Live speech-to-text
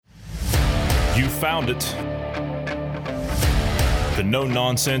You found it. The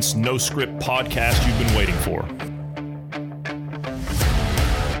no-nonsense, no-script podcast you've been waiting for.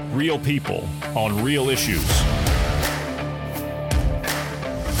 Real people on real issues.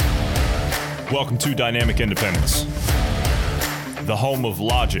 Welcome to Dynamic Independence, the home of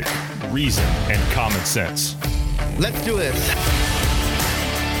logic, reason, and common sense. Let's do this.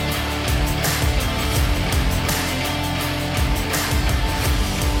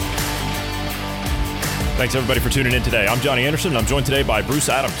 Thanks, everybody, for tuning in today. I'm Johnny Anderson, and I'm joined today by Bruce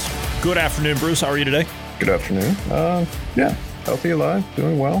Adams. Good afternoon, Bruce. How are you today? Good afternoon. Yeah, healthy, alive,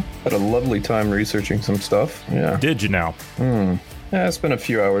 doing well. Had a lovely time researching some stuff. Yeah. Did you now? Yeah, I spent a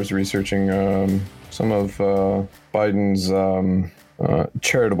few hours researching some of Biden's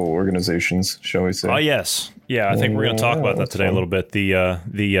charitable organizations, shall we say. Oh, yes. Yeah, I think we're going to talk about that today a little bit.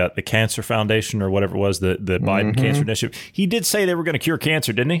 The Cancer Foundation, or whatever it was, the Biden Cancer Initiative. He did say they were going to cure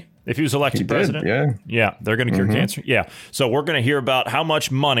cancer, didn't he? If he was elected president? Yeah. Yeah, they're going to cure cancer. Yeah. So we're going to hear about how much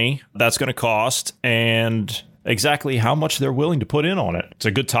money that's going to cost and exactly how much they're willing to put in on it. It's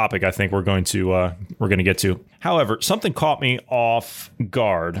a good topic I think we're going to get to. However, something caught me off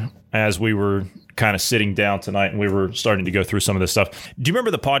guard as we were kind of sitting down tonight and we were starting to go through some of this stuff. Do you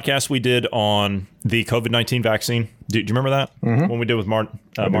remember the podcast we did on the COVID-19 vaccine? Do you remember that? When we did with Marty?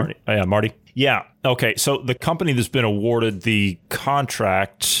 Marty? Yeah. Okay. So the company that's been awarded the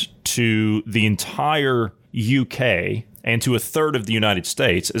contract to the entire UK and to a third of the United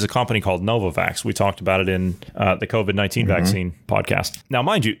States is a company called Novavax. We talked about it in the COVID-19 vaccine podcast. Now,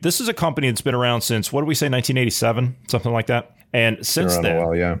 mind you, this is a company that's been around since, what did we say, 1987? Something like that. And since then, a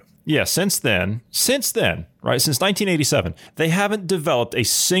while, yeah. Yeah, since then, right, since 1987, they haven't developed a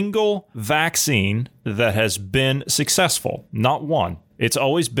single vaccine that has been successful. Not one. It's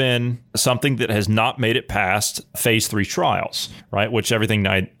always been something that has not made it past phase 3 trials, right? Which everything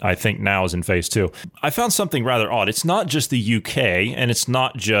I think now is in phase 2. I found something rather odd. It's not just the UK and it's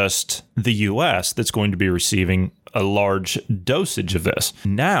not just the US that's going to be receiving a large dosage of this.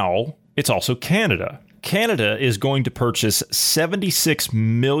 Now it's also Canada. Canada is going to purchase 76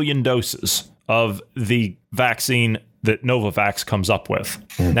 million doses of the vaccine that Novavax comes up with.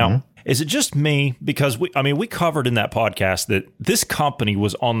 Now, is it just me? Because we covered in that podcast that this company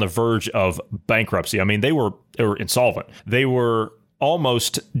was on the verge of bankruptcy. I mean, they were insolvent. They were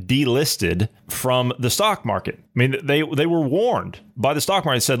almost delisted from the stock market. I mean, they were warned by the stock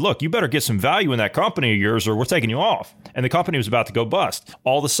market. Said, look, you better get some value in that company of yours or we're taking you off. And the company was about to go bust.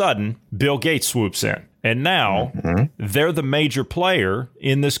 All of a sudden, Bill Gates swoops in. And now they're the major player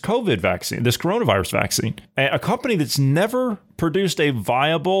in this COVID vaccine, this coronavirus vaccine. A company that's never produced a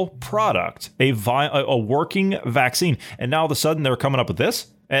viable product, a working vaccine. And now all of a sudden they're coming up with this.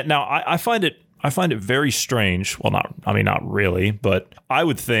 And now I find it very strange. Well, not really, but I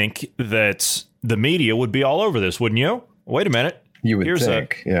would think that the media would be all over this, wouldn't you? Wait a minute. You would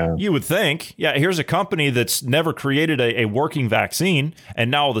think, yeah. You would think, yeah, here's a company that's never created a working vaccine, and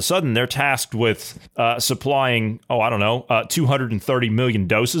now all of a sudden they're tasked with supplying, 230 million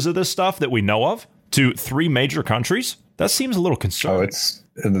doses of this stuff that we know of to 3 major countries? That seems a little concerning.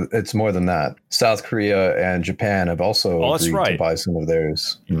 It's more than that. South Korea and Japan have also agreed to buy some of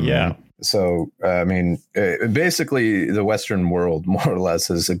theirs. Yeah. So, basically, the Western world, more or less,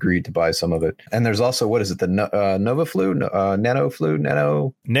 has agreed to buy some of it. And there's also, what is it, the NanoFlu,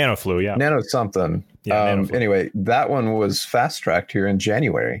 yeah. Nano something. Yeah, anyway, that one was fast-tracked here in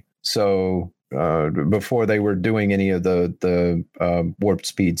January. So, before they were doing any of the warp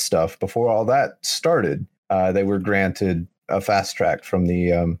speed stuff, before all that started, they were granted a fast track from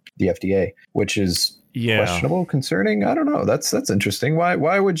the FDA, which is questionable, concerning. I don't know. That's interesting.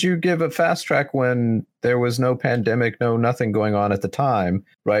 Why would you give a fast track when there was no pandemic, nothing going on at the time,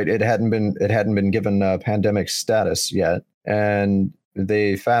 right? It hadn't been given pandemic status yet, and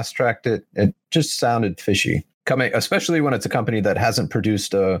they fast tracked it. It just sounded fishy. Especially when it's a company that hasn't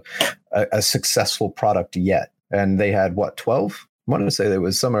produced a successful product yet, and they had 12? I wanted to say there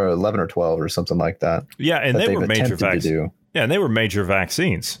was somewhere 11 or 12 or something like that. Yeah, and they were major vaccines. Yeah, and they were major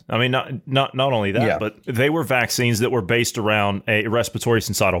vaccines. I mean, not only that, but they were vaccines that were based around a respiratory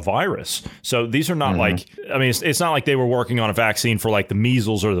syncytial virus. So these are not it's not like they were working on a vaccine for like the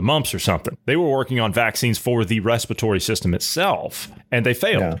measles or the mumps or something. They were working on vaccines for the respiratory system itself, and they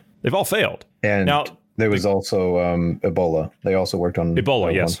failed. Yeah. They've all failed. And now there was also Ebola. They also worked on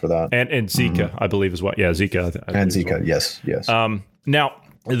Ebola, yes, one for that, and Zika, I believe, is what. Yeah, Zika and Zika, well. Yes. Now,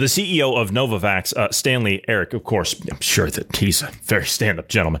 The CEO of Novavax, Stanley Eric, of course, I'm sure that he's a very stand-up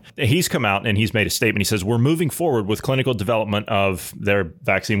gentleman. He's come out and he's made a statement. He says, we're moving forward with clinical development of their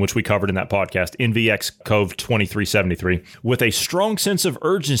vaccine, which we covered in that podcast, NVX-CoV2373, with a strong sense of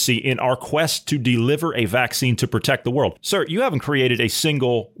urgency in our quest to deliver a vaccine to protect the world. Sir, you haven't created a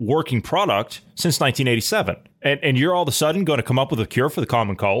single working product since 1987. And you're all of a sudden going to come up with a cure for the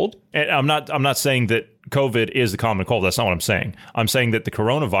common cold? And I'm not saying that COVID is the common cold. That's not what I'm saying. I'm saying that the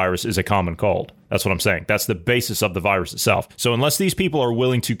coronavirus is a common cold. That's what I'm saying. That's the basis of the virus itself. So unless these people are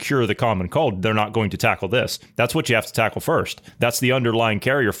willing to cure the common cold, they're not going to tackle this. That's what you have to tackle first. That's the underlying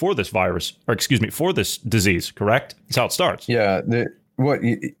carrier for this virus, or excuse me, for this disease, correct? That's how it starts. Yeah.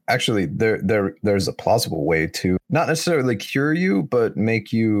 Actually, there's a plausible way to not necessarily cure you, but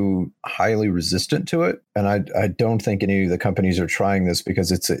make you highly resistant to it. And I don't think any of the companies are trying this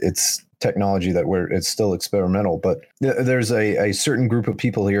because it's technology that it's still experimental. But there's a certain group of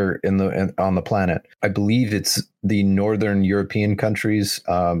people here on the planet. I believe it's the Northern European countries.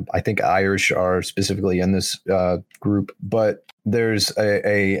 I think Irish are specifically in this group, but there's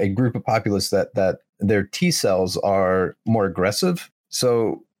a group of populace that their T cells are more aggressive.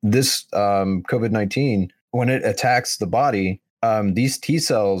 So this COVID-19, when it attacks the body, these T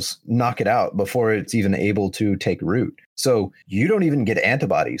cells knock it out before it's even able to take root. So you don't even get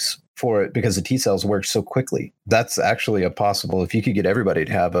antibodies for it because the T cells work so quickly. That's actually a possible. If you could get everybody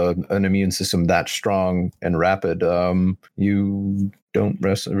to have an immune system that strong and rapid, you don't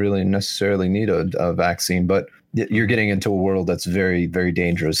really necessarily need a vaccine. But you're getting into a world that's very, very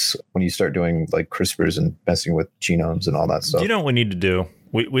dangerous when you start doing like CRISPRs and messing with genomes and all that stuff. Do you know what we need to do?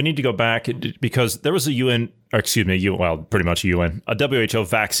 We need to go back because there was a pretty much a WHO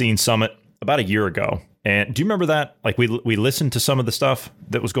vaccine summit about a year ago. And do you remember that? Like we listened to some of the stuff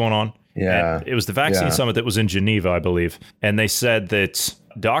that was going on. Yeah. And it was the vaccine summit that was in Geneva, I believe. And they said that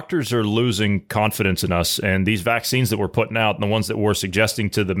doctors are losing confidence in us. And these vaccines that we're putting out and the ones that we're suggesting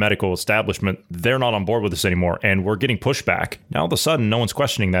to the medical establishment, they're not on board with us anymore. And we're getting pushback. Now, all of a sudden, no one's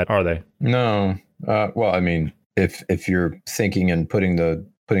questioning that, are they? No. Well, I mean, if you're thinking and putting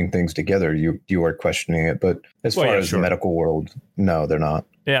things together, you are questioning it. But as far as the medical world, no, they're not.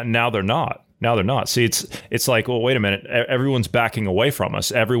 Yeah, now they're not. See, it's like, well, wait a minute. Everyone's backing away from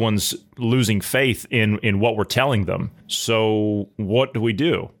us. Everyone's losing faith in what we're telling them. So what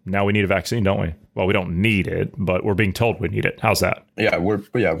do? Now we need a vaccine, don't we? Well, we don't need it, but we're being told we need it. How's that? Yeah,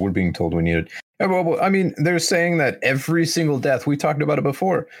 we're being told we need it. Well, I mean, they're saying that every single death, we talked about it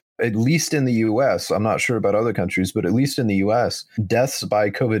before, at least in the U.S., I'm not sure about other countries, but at least in the U.S., deaths by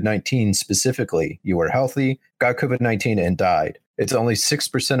COVID-19 specifically, you were healthy, got COVID-19 and died. It's only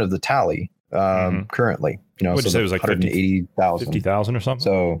 6% of the tally currently. What'd you say it was like 180,000. 50,000 or something?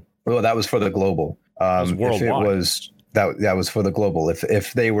 So, well, that was for the global. It was worldwide. That was for the global.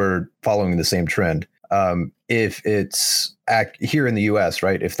 If they were following the same trend. If it's here in the US,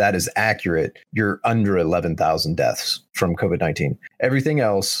 right, if that is accurate, you're under 11,000 deaths from COVID-19. Everything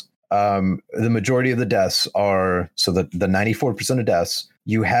else, the majority of the deaths are, so the 94% of deaths,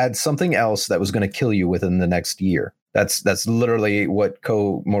 you had something else that was going to kill you within the next year. That's literally what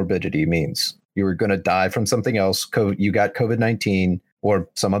comorbidity means. You were going to die from something else. You got COVID-19 or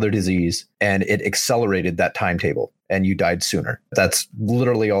some other disease, and it accelerated that timetable, and you died sooner. That's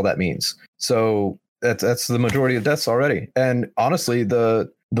literally all that means. So that's the majority of deaths already. And honestly,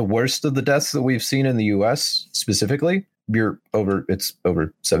 the worst of the deaths that we've seen in the US specifically, it's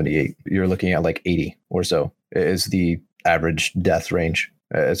over 78. You're looking at like 80 or so is the average death range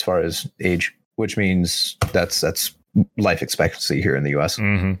as far as age, which means that's life expectancy here in the US.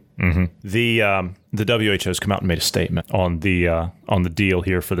 Mm-hmm, mm-hmm. The WHO has come out and made a statement on the deal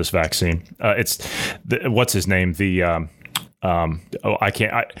here for this vaccine. What's his name? I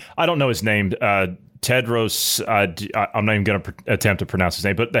don't know his name. Tedros, I'm not even going to attempt to pronounce his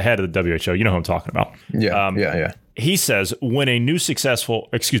name, but the head of the WHO, you know who I'm talking about. Yeah. He says when a successful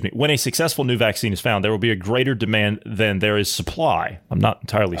new vaccine is found, there will be a greater demand than there is supply. I'm not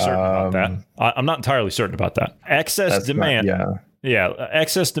entirely certain about that. Excess demand.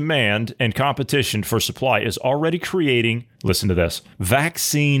 Excess demand and competition for supply is already creating, listen to this,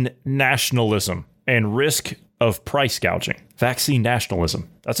 vaccine nationalism and risk of price gouging. Vaccine nationalism.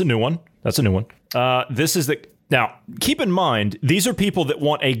 That's a new one. Now, keep in mind, these are people that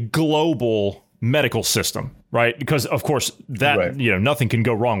want a global medical system, right? Because, of course, nothing can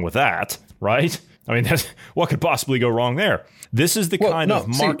go wrong with that, right? I mean, what could possibly go wrong there? This is the kind of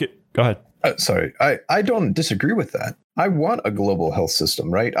market. Go ahead. Sorry, I don't disagree with that. I want a global health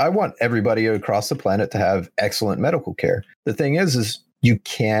system, right? I want everybody across the planet to have excellent medical care. The thing is You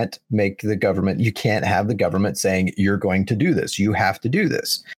can't make the government, you can't have the government saying you're going to do this. You have to do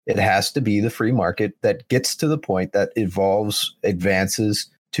this. It has to be the free market that gets to the point that evolves, advances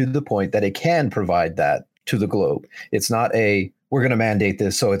to the point that it can provide that to the globe. It's not we're going to mandate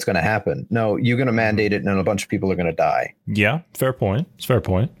this, so it's going to happen. No, you're going to mandate it, and a bunch of people are going to die. Yeah, fair point. It's a fair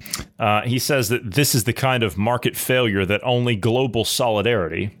point. He says that this is the kind of market failure that only global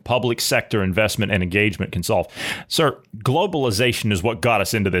solidarity, public sector investment, and engagement can solve. Sir, globalization is what got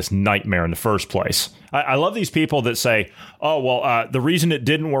us into this nightmare in the first place. I love these people that say, "Oh, well, the reason it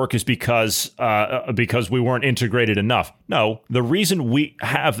didn't work is because we weren't integrated enough." No, the reason we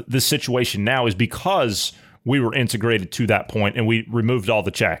have this situation now is because we were integrated to that point and we removed all the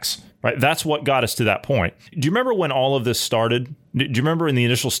checks, right? That's what got us to that point. Do you remember when all of this started? Do you remember in the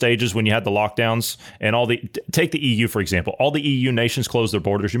initial stages when you had the lockdowns and take the EU, for example, all the EU nations closed their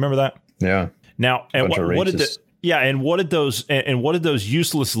borders? You remember that? Yeah. Now, and what did those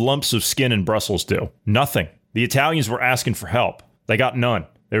useless lumps of skin in Brussels do? Nothing. The Italians were asking for help. They got none.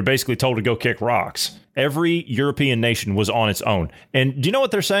 They were basically told to go kick rocks. Every European nation was on its own. And do you know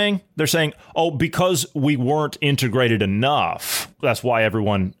what they're saying? They're saying, oh, because we weren't integrated enough. That's why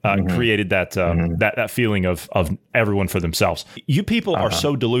everyone created that feeling of everyone for themselves. You people are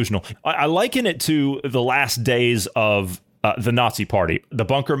so delusional. I liken it to the last days of the Nazi Party, the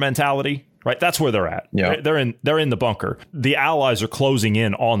bunker mentality. Right, that's where they're at. Yeah. They're in the bunker. The Allies are closing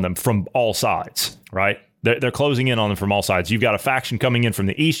in on them from all sides. Right. They're closing in on them from all sides. You've got a faction coming in from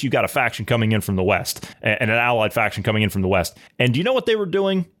the east. You've got a faction coming in from the west, and an allied faction coming in from the west. And do you know what they were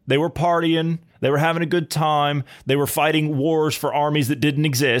doing? They were partying. They were having a good time. They were fighting wars for armies that didn't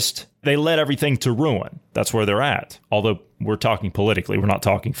exist. They led everything to ruin. That's where they're at. Although we're talking politically, we're not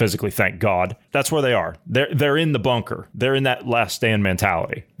talking physically, thank God. That's where they are. They're in the bunker. They're in that last stand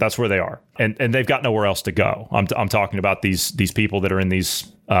mentality. That's where they are. And they've got nowhere else to go. I'm talking about these people that are in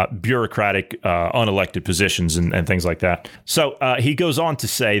these bureaucratic, unelected positions and things like that. So he goes on to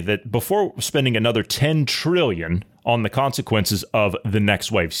say that before spending another $10 trillion on the consequences of the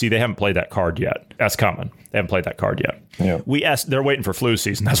next wave. See, they haven't played that card yet. That's coming. They haven't played that card yet. Yeah. They're waiting for flu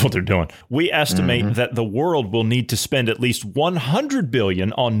season. That's what they're doing. We estimate that the world will need to spend at least $100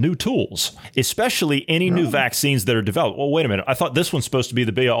 billion on new tools, especially any new vaccines that are developed. Well, wait a minute. I thought this one's supposed to be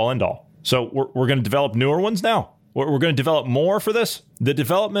the be-all, end-all. So we're going to develop newer ones now? We're going to develop more for this? The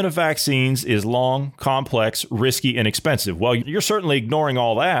development of vaccines is long, complex, risky, and expensive. Well, you're certainly ignoring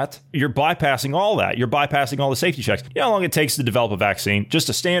all that. You're bypassing all that. You're bypassing all the safety checks. You know how long it takes to develop a vaccine? Just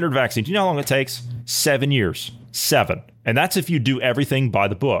a standard vaccine. Do you know how long it takes? 7 years. 7. And that's if you do everything by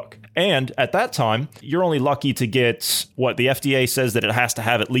the book. And at that time, you're only lucky to get what the FDA says that it has to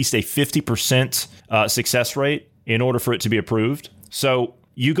have at least a 50% success rate in order for it to be approved. So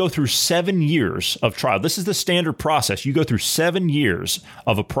you go through 7 years of trial. This is the standard process. You go through 7 years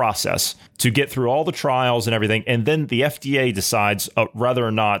of a process to get through all the trials and everything. And then the FDA decides whether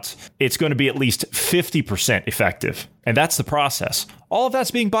or not it's going to be at least 50% effective. And that's the process. All of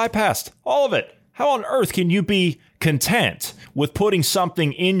that's being bypassed. All of it. How on earth can you be content with putting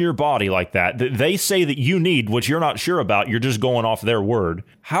something in your body like that they say that you need, which you're not sure about? You're just going off their word.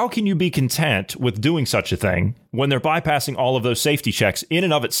 How can you be content with doing such a thing when they're bypassing all of those safety checks in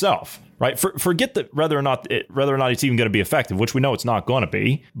and of itself? Right? Forget that whether or not it's even going to be effective, which we know it's not going to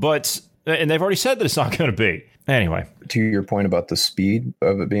be. And they've already said that it's not going to be. Anyway, to your point about the speed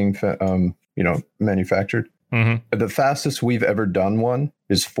of it being manufactured, the fastest we've ever done one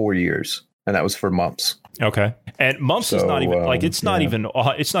is 4 years. And that was for mumps. Okay. And mumps is not even it's not even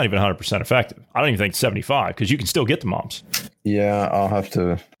 100% effective. I don't even think it's 75 because you can still get the mumps. Yeah, I'll have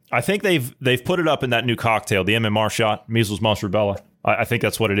to. I think they've put it up in that new cocktail, the MMR shot, measles, mumps, rubella. I think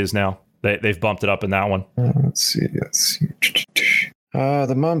that's what it is now. They've bumped it up in that one. Let's see.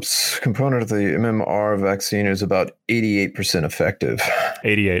 The mumps component of the MMR vaccine is about 88% effective.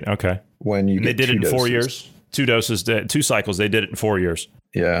 88. Okay. When you they did it in 4 years. 2 doses, 2 cycles. They did it in 4 years.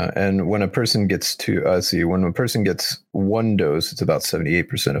 Yeah, and when a person gets one dose, it's about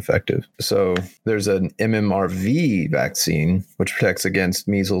 78% effective. So there's an MMRV vaccine, which protects against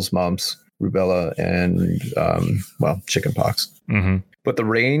measles, mumps, rubella, and chickenpox. Mm-hmm. But the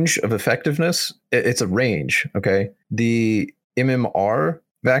range of effectiveness, it's a range. Okay, the MMR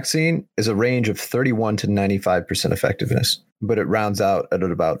vaccine is a range of 31 to 95% effectiveness, but it rounds out at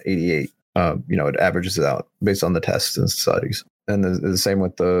about 88. It averages it out based on the tests and studies. And the same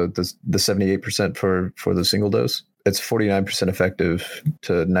with the 78% for the single dose. It's 49% effective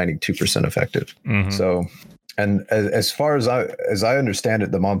to 92% effective. Mm-hmm. So, and as far as I understand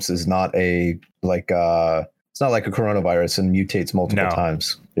it, the mumps is not it's It's not like a coronavirus and mutates multiple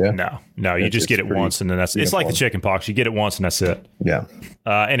times. Yeah. No, you just get it once and then that's it's like the chicken pox. You get it once and that's it. Yeah.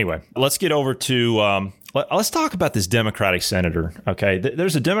 Anyway, let's get over to let's talk about this Democratic senator. Okay.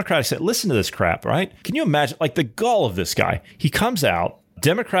 There's a Democratic senator. Listen to this crap, right? Can you imagine like the gall of this guy? He comes out.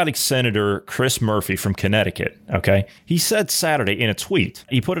 Democratic Senator Chris Murphy from Connecticut, okay? He said Saturday in a tweet,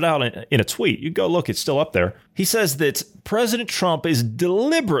 he put it out in a tweet. You go look, it's still up there. He says that President Trump is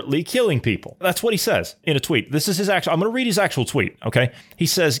deliberately killing people. That's what he says in a tweet. This is his actual, I'm going to read his actual tweet, okay? He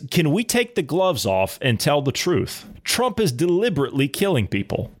says, "Can we take the gloves off and tell the truth? Trump is deliberately killing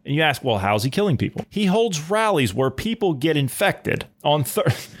people." And you ask, well, how's he killing people? He holds rallies where people get infected on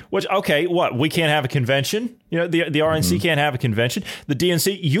which, okay, what? We can't have a convention? You know, the RNC can't have a convention. The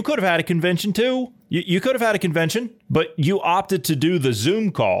DNC, you could have had a convention too. You could have had a convention, but you opted to do the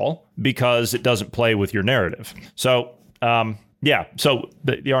Zoom call because it doesn't play with your narrative. So, yeah, so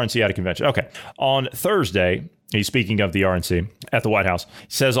the RNC had a convention. Okay. On Thursday, he's speaking of the RNC at the White House. He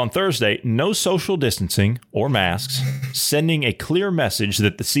says on Thursday, no social distancing or masks, sending a clear message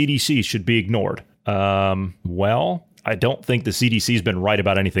that the CDC should be ignored. Well, I don't think the CDC has been right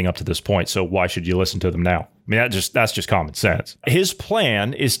about anything up to this point, so why should you listen to them now? I mean, that's just common sense. His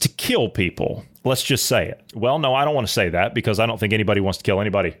plan is to kill people. Let's just say it. Well, no, I don't want to say that because I don't think anybody wants to kill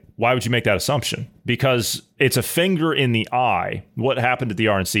anybody. Why would you make that assumption? Because it's a finger in the eye. What happened at the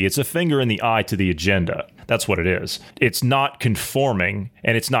RNC? It's a finger in the eye to the agenda. That's what it is. It's not conforming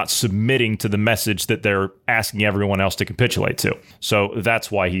and it's not submitting to the message that they're asking everyone else to capitulate to. So that's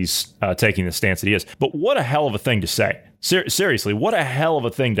why he's taking the stance that he is. But what a hell of a thing to say. Seriously, what a hell of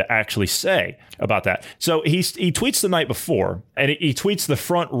a thing to actually say about that. So he tweets the night before, and he tweets the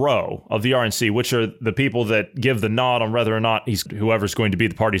front row of the RNC, which are the people that give the nod on whether or not he's whoever's going to be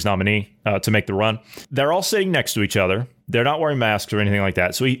the party's nominee to make the run. They're all sitting next to each other. They're not wearing masks or anything like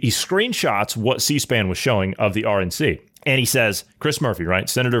that. So he screenshots what C-SPAN was showing of the RNC. And he says, Chris Murphy, right,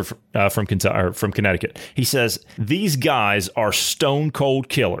 senator from Connecticut, he says, "These guys are stone cold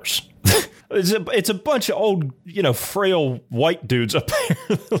killers." It's a bunch of old, frail white dudes up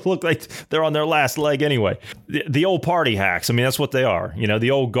there that look like they're on their last leg anyway. The old party hacks. I mean, that's what they are.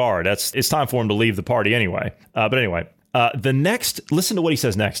 The old guard. It's time for them to leave the party anyway. But anyway, listen to what he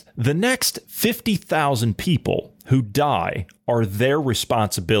says next. The next 50,000 people who die are their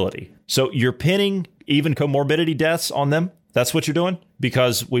responsibility. So you're pinning even comorbidity deaths on them. That's what you're doing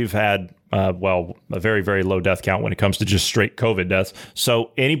because we've had a very, very low death count when it comes to just straight COVID deaths.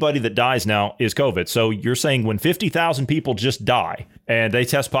 So anybody that dies now is COVID. So you're saying when 50,000 people just die and they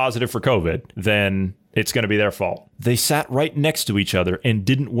test positive for COVID, then it's going to be their fault. They sat right next to each other and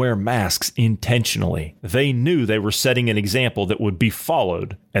didn't wear masks intentionally. They knew they were setting an example that would be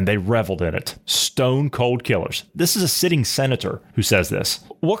followed, and they reveled in it. Stone cold killers. This is a sitting senator who says this.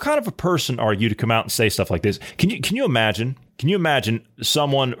 What kind of a person are you to come out and say stuff like this? Can you imagine? Can you imagine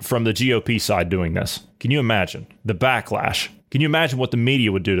someone from the GOP side doing this? Can you imagine the backlash? Can you imagine what the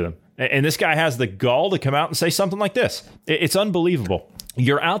media would do to them? And this guy has the gall to come out and say something like this. It's unbelievable.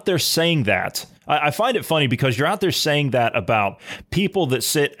 You're out there saying that. I find it funny because you're out there saying that about people that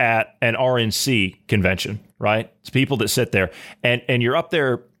sit at an RNC convention, right? It's people that sit there and you're up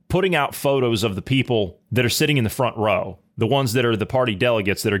there putting out photos of the people that are sitting in the front row, the ones that are the party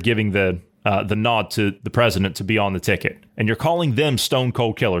delegates that are giving the nod to the president to be on the ticket. And you're calling them stone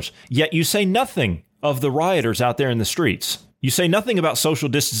cold killers. Yet you say nothing of the rioters out there in the streets. You say nothing about social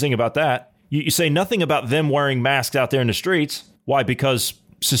distancing about that. You say nothing about them wearing masks out there in the streets. Why? Because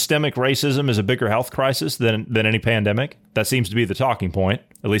systemic racism is a bigger health crisis than any pandemic. That seems to be the talking point.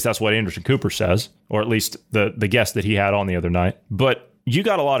 At least that's what Anderson Cooper says, or at least the guest that he had on the other night. But you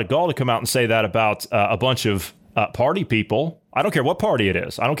got a lot of gall to come out and say that about a bunch of party people. I don't care what party it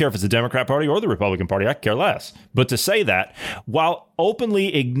is. I don't care if it's the Democrat Party or the Republican Party. I care less. But to say that while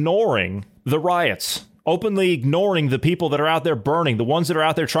openly ignoring the riots, openly ignoring the people that are out there burning, the ones that are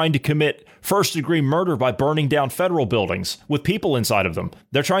out there trying to commit first-degree murder by burning down federal buildings with people inside of them.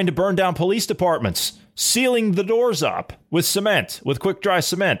 They're trying to burn down police departments, sealing the doors up with cement, with quick-dry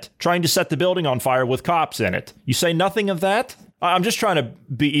cement, trying to set the building on fire with cops in it. You say nothing of that? I'm just trying to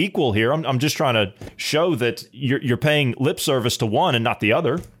be equal here. I'm just trying to show that you're paying lip service to one and not the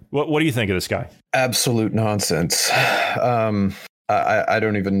other. What do you think of this guy? Absolute nonsense. I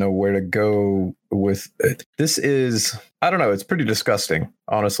don't even know where to go with it. This is, I don't know, it's pretty disgusting,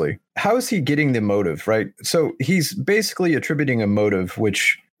 honestly. How is he getting the motive, right? So he's basically attributing a motive,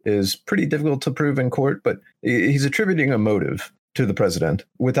 which is pretty difficult to prove in court, but he's attributing a motive to the president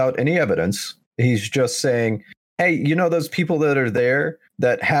without any evidence. He's just saying, hey, you know, those people that are there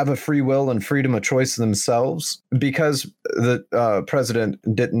that have a free will and freedom of choice themselves, because the president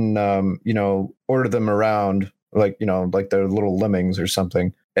didn't, order them around like they're little lemmings or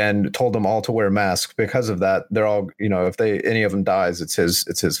something, and told them all to wear masks. Because of that, they're all, if any of them dies, it's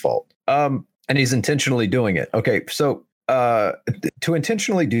his fault. And he's intentionally doing it. Okay, so to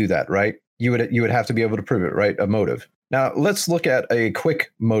intentionally do that, right? You would have to be able to prove it, right? A motive. Now let's look at a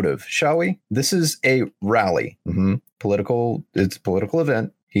quick motive, shall we? This is a rally, it's a political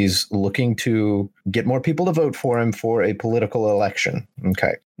event. He's looking to get more people to vote for him for a political election.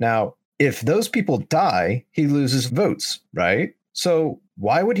 Okay. Now, if those people die, he loses votes, right? So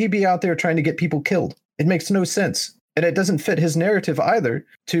why would he be out there trying to get people killed? It makes no sense. And it doesn't fit his narrative either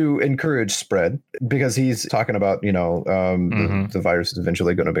to encourage spread, because he's talking about, the virus is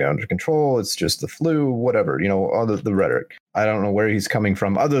eventually going to be under control. It's just the flu, whatever, all the rhetoric. I don't know where he's coming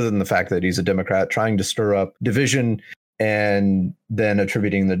from, other than the fact that he's a Democrat trying to stir up division and then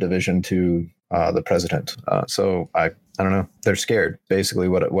attributing the division to the president. So I don't know. They're scared. Basically,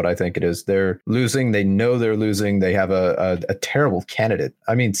 what I think it is. They're losing. They know they're losing. They have a terrible candidate.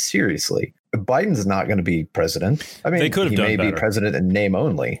 I mean, seriously. Biden's not going to be president. I mean, they could have done better. Be president in name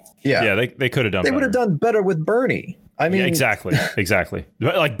only. Yeah, they could have done. They would have done better with Bernie. I mean, exactly.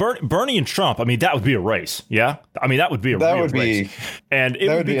 Like Bernie and Trump. I mean, that would be a race. Yeah, I mean, that would be a real race, and it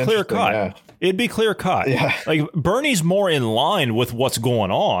would be clear cut. Yeah. It'd be clear cut. Yeah. Like Bernie's more in line with what's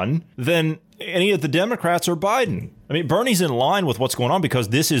going on than any of the Democrats or Biden. I mean, Bernie's in line with what's going on because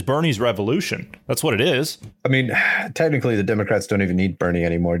this is Bernie's revolution. That's what it is. I mean, technically, the Democrats don't even need Bernie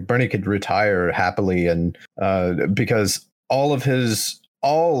anymore. Bernie could retire happily, and because all of his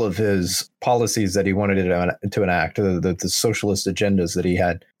policies that he wanted to enact, the socialist agendas that he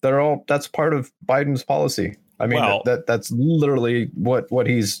had, that's part of Biden's policy. I mean, that's literally what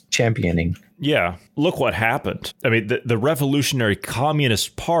he's championing. Yeah. Look what happened. I mean, the Revolutionary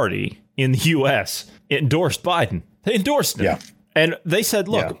Communist Party in the U.S. endorsed Biden. They endorsed him. Yeah. And they said,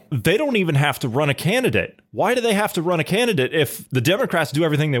 look, they don't even have to run a candidate. Why do they have to run a candidate if the Democrats do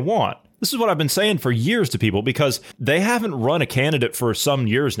everything they want? This is what I've been saying for years to people, because they haven't run a candidate for some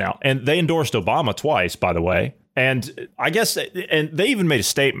years now. And they endorsed Obama twice, by the way. And I guess, and they even made a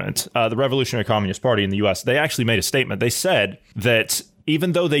statement, the Revolutionary Communist Party in the U.S., they actually made a statement. They said that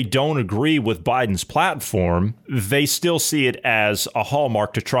even though they don't agree with Biden's platform, they still see it as a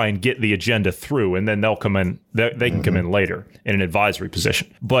hallmark to try and get the agenda through. And then they'll come in, they can come in later in an advisory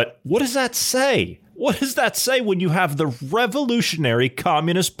position. But what does that say? What does that say when you have the Revolutionary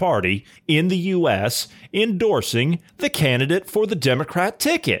Communist Party in the U.S. endorsing the candidate for the Democrat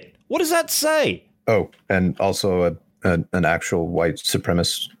ticket? What does that say? Oh, and also an actual white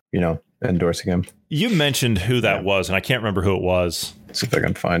supremacist, endorsing him. You mentioned who that was, and I can't remember who it was. Let's see if I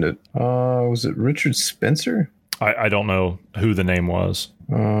can find it. Was it Richard Spencer? I don't know who the name was.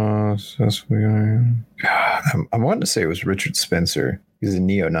 God, I'm wanting to say it was Richard Spencer. He's a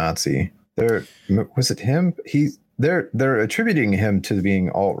neo-Nazi. Was it him? They're attributing him to being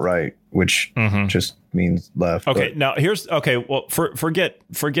alt-right, which just means left. Okay, now well,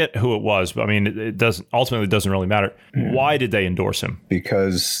 forget who it was. I mean, it doesn't really matter. Yeah. Why did they endorse him?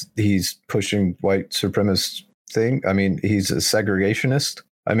 Because he's pushing white supremacist thing. I mean, he's a segregationist.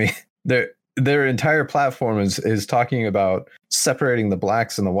 I mean, their entire platform is talking about separating the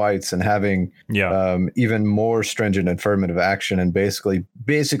blacks and the whites and having even more stringent affirmative action, and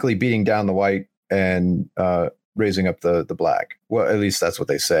basically beating down the white and raising up the black. Well, at least that's what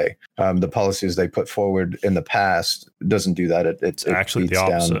they say. The policies they put forward in the past doesn't do that. It's actually the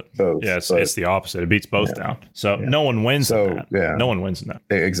opposite. Both, yeah, it's the opposite. It beats both down. So no one wins in that. Yeah. No one wins in that.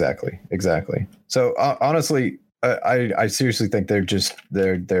 Exactly. So honestly, I seriously think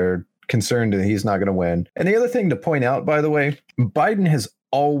they're concerned that he's not going to win. And the other thing to point out, by the way, Biden has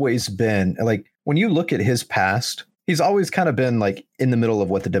always been, like, when you look at his past, he's always kind of been like in the middle of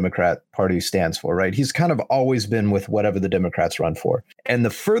what the Democrat Party stands for, right? He's kind of always been with whatever the Democrats run for. And the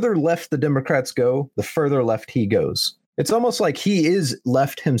further left the Democrats go, the further left he goes. It's almost like he is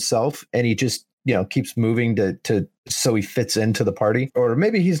left himself, and he just, keeps moving to so he fits into the party. Or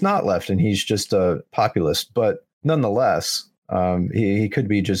maybe he's not left and he's just a populist, but nonetheless, he could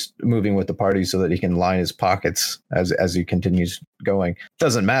be just moving with the party so that he can line his pockets as he continues going.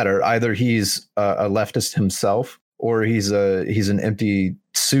 Doesn't matter. Either he's a leftist himself, or he's an empty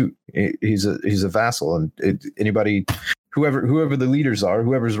suit. He's a vassal, and whoever the leaders are,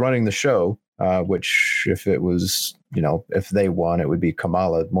 whoever's running the show. Which, if it was, if they won, it would be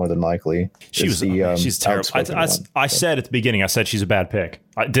Kamala more than likely. She's terrible. I said at the beginning, I said she's a bad pick,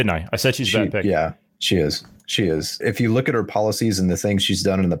 didn't I? I said she's a bad pick. Yeah, she is. She is. If you look at her policies and the things she's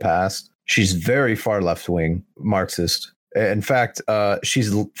done in the past, She's very far left wing Marxist. In fact,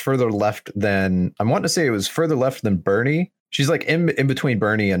 she's further left than, I want to say it was further left than Bernie. She's like in between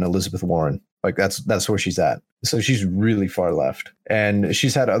Bernie and Elizabeth Warren. Like that's where she's at. So she's really far left, and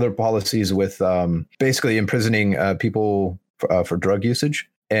she's had other policies with basically imprisoning people for drug usage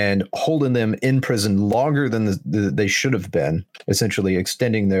and holding them in prison longer than they should have been, essentially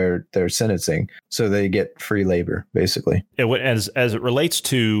extending their sentencing so they get free labor, basically. As it relates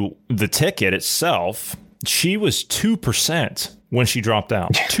to the ticket itself, she was 2% when she dropped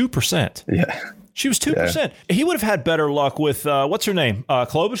out. 2%. Yeah. She was 2%. Yeah. He would have had better luck with, what's her name?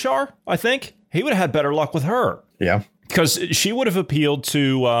 Klobuchar, I think. He would have had better luck with her. Yeah. Because she would have appealed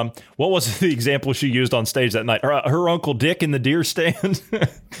to, what was the example she used on stage that night? Her Uncle Dick in the deer stand?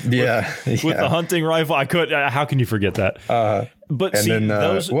 Yeah. With the hunting rifle. How can you forget that? But and see, then,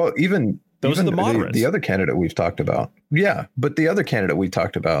 those are the moderates. The other candidate we've talked about. Yeah. But the other candidate we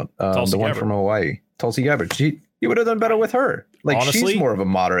talked about, the one from Hawaii, Tulsi Gabbard, he would have done better with her. Like, honestly, she's more of a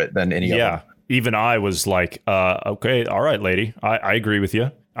moderate than any of them. Yeah. Even I was like, okay, all right, lady, I agree with you.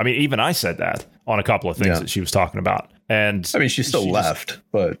 I mean, even I said that on a couple of things that she was talking about. And I mean, she's still left,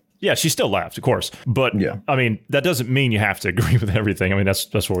 but yeah, she still left, of course. But yeah. I mean, that doesn't mean you have to agree with everything. I mean,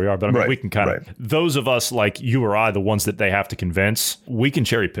 that's where we are. But I mean, we can kind of, those of us like you or I, the ones that they have to convince, we can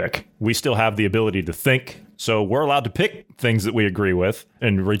cherry pick. We still have the ability to think. So we're allowed to pick things that we agree with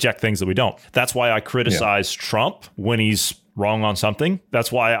and reject things that we don't. That's why I criticize Trump when he's wrong on something.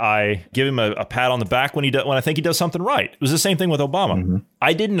 That's why I give him a pat on the back when I think he does something right. It was the same thing with Obama. Mm-hmm.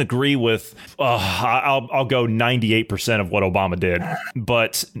 I didn't agree with, I'll go 98% of what Obama did.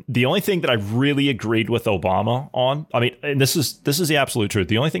 But the only thing that I really agreed with Obama on, I mean, and this is the absolute truth.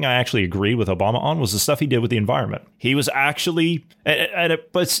 The only thing I actually agreed with Obama on was the stuff he did with the environment. He was actually,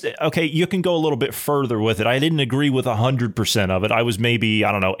 but okay, you can go a little bit further with it. I didn't agree with 100% of it. I was maybe,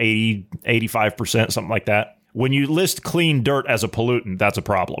 80, 85%, something like that. When you list clean dirt as a pollutant, that's a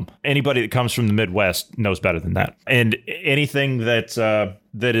problem. Anybody that comes from the Midwest knows better than that. And anything that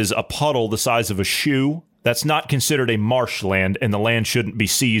is a puddle the size of a shoe, that's not considered a marshland, and the land shouldn't be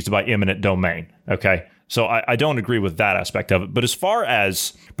seized by eminent domain. Okay? So I don't agree with that aspect of it. But as far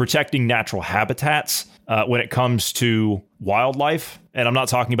as protecting natural habitats, when it comes to wildlife, and I'm not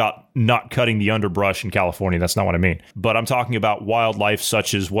talking about not cutting the underbrush in California, that's not what I mean. But I'm talking about wildlife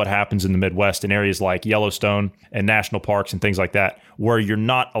such as what happens in the Midwest in areas like Yellowstone and national parks and things like that, where you're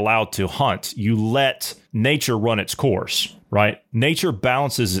not allowed to hunt. You let nature run its course, right? Nature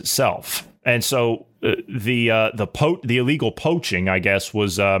balances itself. And so the illegal poaching, I guess,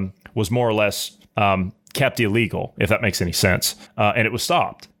 was more or less kept illegal, if that makes any sense. And it was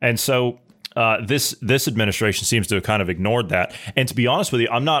stopped. And so this administration seems to have kind of ignored that. And to be honest with you,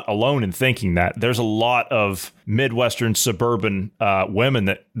 I'm not alone in thinking that. There's a lot of Midwestern suburban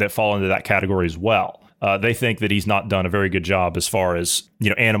women that fall into that category as well. They think that he's not done a very good job as far as,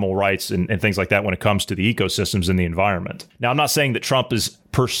 animal rights and things like that when it comes to the ecosystems and the environment. Now, I'm not saying that Trump is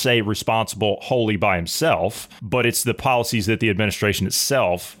per se responsible wholly by himself, but it's the policies that the administration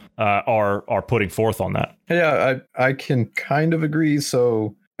itself are putting forth on that. Yeah, I can kind of agree.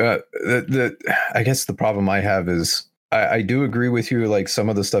 So I guess the problem I have is I do agree with you. Like, some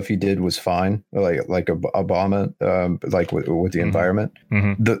of the stuff he did was fine, like Obama, like with the mm-hmm. environment.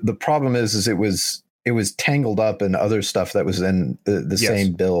 Mm-hmm. The problem is it was tangled up in other stuff that was in the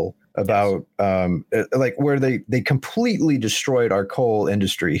same bill about like where they completely destroyed our coal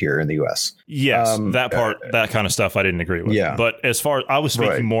industry here in the U.S. Yes, that kind of stuff I didn't agree with. Yeah. But as far as I was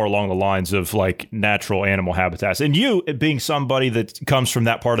speaking more along the lines of like natural animal habitats, and you being somebody that comes from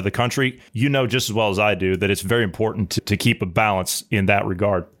that part of the country, just as well as I do that it's very important to keep a balance in that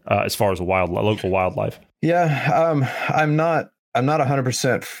regard as far as local wildlife. Yeah, I'm not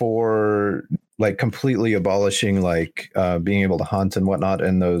 100% for like completely abolishing like being able to hunt and whatnot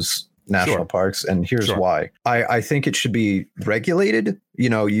in those national parks. And here's why. I think it should be regulated.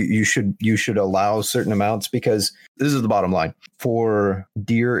 You should allow certain amounts, because this is the bottom line for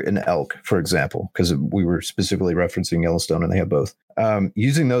deer and elk, for example, because we were specifically referencing Yellowstone and they have both.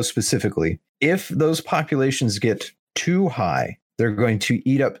 Using those specifically, if those populations get too high, they're going to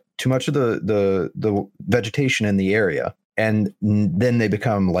eat up too much of the vegetation in the area. And then they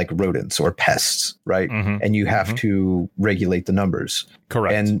become like rodents or pests, right? Mm-hmm. And you have mm-hmm. to regulate the numbers.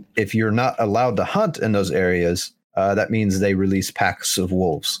 Correct. And if you're not allowed to hunt in those areas, that means they release packs of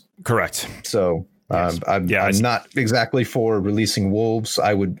wolves. Correct. So I'm not exactly for releasing wolves.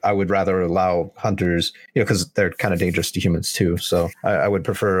 I would rather allow hunters, because they're kind of dangerous to humans too. So I would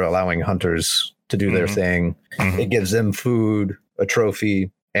prefer allowing hunters to do mm-hmm. their thing. Mm-hmm. It gives them food, a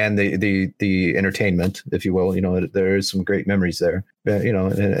trophy. and the entertainment, if you will. There is some great memories there,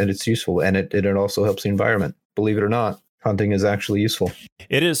 and it's useful, and it also helps the environment. Believe it or not, hunting is actually useful.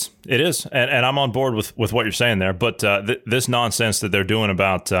 It is, and I'm on board with what you're saying there. But this nonsense that they're doing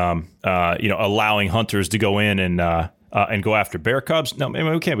about allowing hunters to go in and go after bear cubs, no,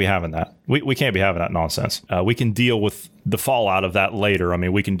 we can't be having that. We can't be having that nonsense. We can deal with the fallout of that later. I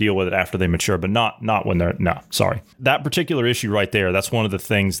mean, we can deal with it after they mature, but not when they're sorry. That particular issue right there, that's one of the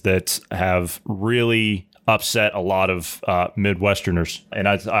things that have really upset a lot of Midwesterners, and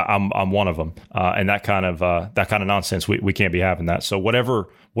I'm one of them. And that kind of nonsense, we can't be having that. So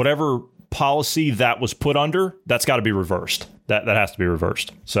whatever policy that was put under, that's got to be reversed. That has to be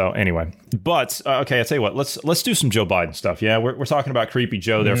reversed. So anyway, but okay, I'll tell you what. Let's do some Joe Biden stuff. Yeah, we're talking about Creepy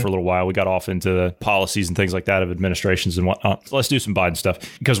Joe there for a little while. We got off into the policies and things like that of administrations and whatnot. So let's do some Biden stuff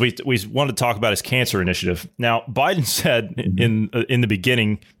because we wanted to talk about his cancer initiative. Now, Biden said in the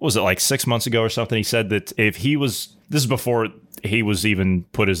beginning, what was it, like 6 months ago or something? He said that if he was, this is before he was even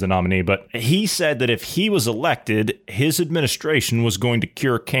put as the nominee, but he said that if he was elected, his administration was going to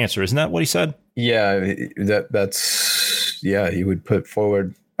cure cancer. Isn't that what he said? Yeah, he would put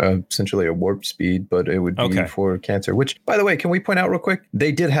forward essentially a warp speed, but it would be for cancer, which, by the way, can we point out real quick?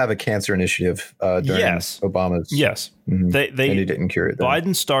 They did have a cancer initiative during Obama's. Yes. Mm-hmm. And he didn't cure it.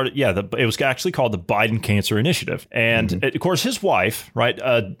 Biden started, it was actually called the Biden Cancer Initiative. And of course, his wife, right,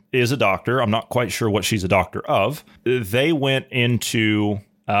 is a doctor. I'm not quite sure what she's a doctor of. They went into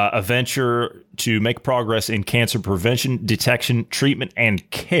a venture to make progress in cancer prevention, detection, treatment, and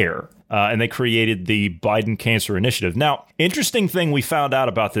care. And they created the Biden Cancer Initiative. Now, interesting thing we found out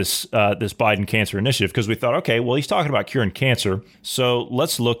about this Biden Cancer Initiative, because we thought, okay, well, he's talking about curing cancer, so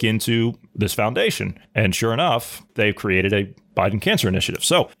let's look into this foundation. And sure enough, they've created a Biden Cancer Initiative.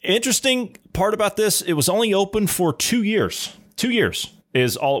 So, interesting part about this, it was only open for 2 years. 2 years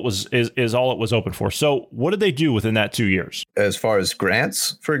is all it was open for. So, what did they do within that 2 years? As far as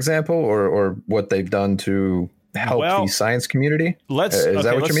grants, for example, or what they've done to help the science community? Is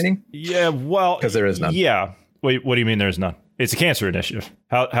that what you're meaning? Yeah, well, because there is none. Yeah. Wait, what do you mean there's none? It's a cancer initiative.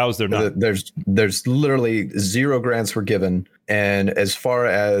 How is there none? There's literally 0 grants were given, and as far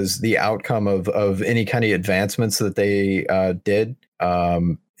as the outcome of any kind of advancements that they did,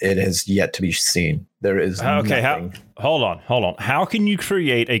 it has yet to be seen. There is nothing. Hold on. How can you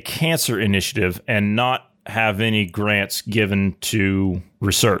create a cancer initiative and not have any grants given to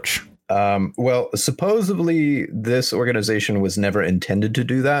research? Well, supposedly this organization was never intended to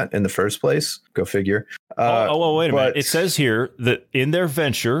do that in the first place. Go figure. Well, wait a minute. It says here that in their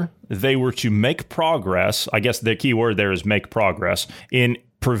venture, they were to make progress. I guess the key word there is make progress in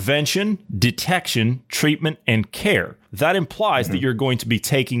prevention, detection, treatment, and care. That implies that you're going to be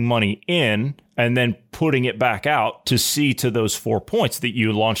taking money in and then putting it back out to see to those 4 points that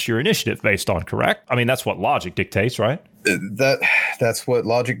you launched your initiative based on, correct? I mean, that's what logic dictates, right? That's what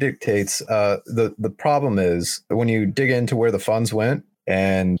logic dictates. The problem is when you dig into where the funds went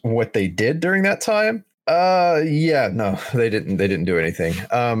and what they did during that time. No, they didn't do anything.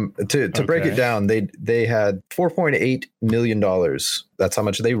 To break it down, they had $4.8 million. That's how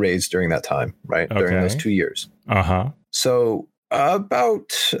much they raised during that time, right? During those 2 years. So about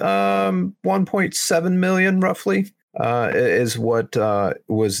 1.7 million roughly. Is what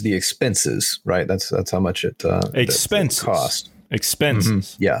was the expenses, right? That's how much it cost.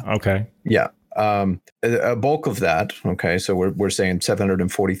 Expenses. Yeah. Okay. Yeah. A bulk of that, okay, so we're saying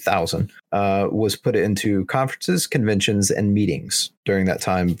 740,000 was put into conferences, conventions, and meetings during that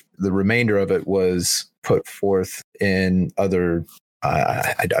time. The remainder of it was put forth in other.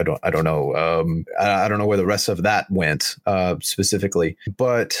 I don't know. I don't know where the rest of that went specifically,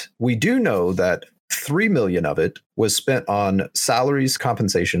 but we do know that 3 million of it was spent on salaries,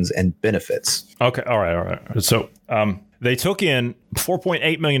 compensations, and benefits. Okay. All right. So they took in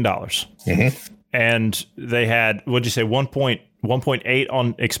 $4.8 million and they had, what'd you say, 1.8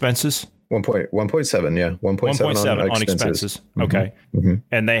 on expenses? 1.7, yeah. 1.7 on expenses. Okay.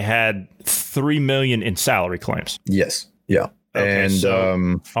 And they had 3 million in salary claims. Yes. Yeah. Okay,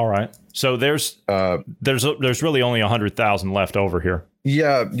 and all right. So there's really only 100,000 left over here.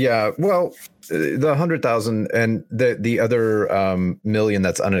 Yeah. Well, the 100,000 and the other million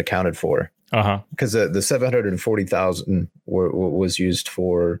that's unaccounted for. Because the 740,000 was used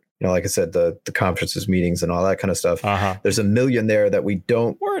for, like I said, the conferences, meetings, and all that kind of stuff. There's $1 million there that we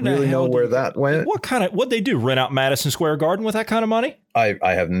don't really know where that went. What'd they do? Rent out Madison Square Garden with that kind of money? I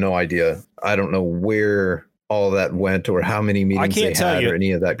have no idea. I don't know where all that went or how many meetings they had or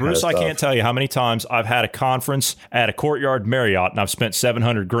any of that kind of stuff. Bruce, I can't tell you how many times I've had a conference at a Courtyard Marriott and I've spent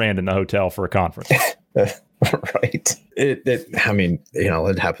 $700,000 in the hotel for a conference. Right. I mean,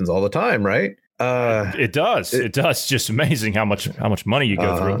 it happens all the time, right? It does. It does. Just amazing how much money you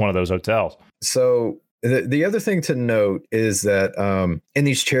go through at one of those hotels. So the other thing to note is that in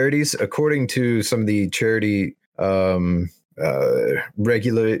these charities, according to some of the charity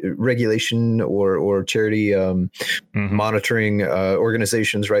regulation or charity monitoring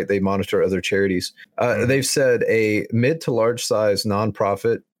organizations, right? They monitor other charities. They've said a mid to large size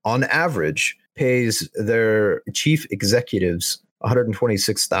nonprofit on average pays their chief executives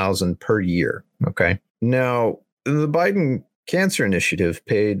 $126,000 per year. Okay. Now, the Biden Cancer Initiative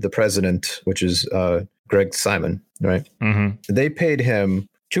paid the president, which is Greg Simon, right? Mm-hmm. They paid him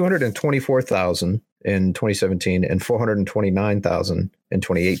 $224,000 in 2017 and $429,000 in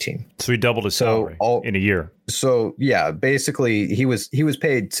 2018. So he doubled his salary in a year. So yeah, basically he was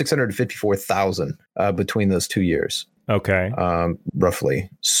paid $654,000 between those 2 years. Okay. Roughly.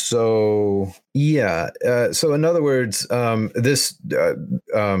 So yeah. So in other words, this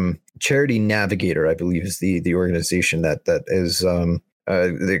Charity Navigator, I believe, is the organization that is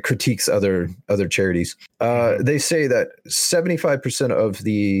that critiques other charities. They say that 75% of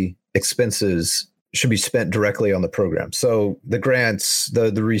the expenses should be spent directly on the program. So the grants,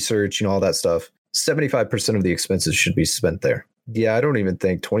 the research, all that stuff. 75% of the expenses should be spent there. Yeah, I don't even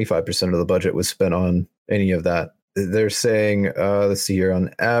think 25% of the budget was spent on any of that. They're saying, let's see here,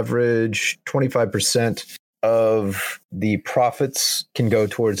 on average, 25% of the profits can go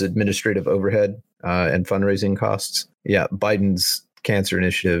towards administrative overhead and fundraising costs. Yeah, Biden's Cancer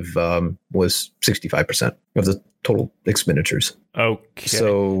Initiative was 65% of the total expenditures. Okay.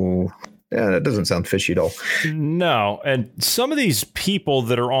 So, yeah, that doesn't sound fishy at all. No. And some of these people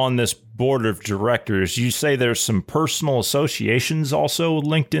that are on this board of directors, you say there's some personal associations also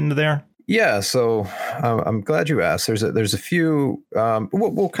linked into there? Yeah, so I'm glad you asked. There's a few.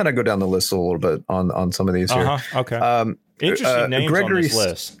 We'll kind of go down the list a little bit on some of these here. Okay. Interesting names on this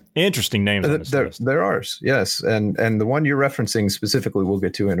list. Interesting names on this list. There are, yes, and the one you're referencing specifically, we'll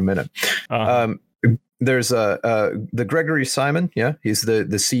get to in a minute. There's the Gregory Simon. Yeah, he's the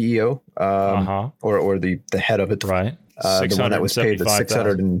CEO or the head of it. Right. The one that was paid the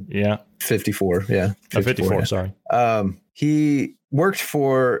 654. Yeah. 54. Yeah. Sorry. He worked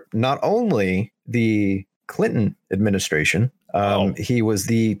for not only the Clinton administration. He was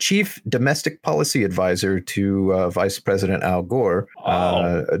the chief domestic policy advisor to Vice President Al Gore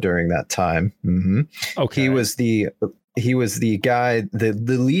during that time. Mm-hmm. Okay. He was the guy, the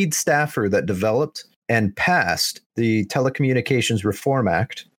lead staffer that developed and passed the Telecommunications Reform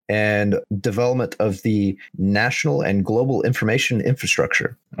Act and development of the national and global information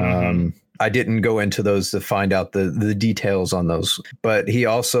infrastructure. Mm-hmm. I didn't go into those to find out the details on those, but he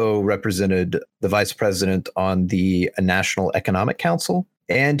also represented the vice president on the National Economic Council,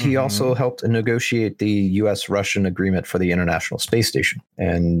 and he also helped negotiate the U.S.-Russian agreement for the International Space Station.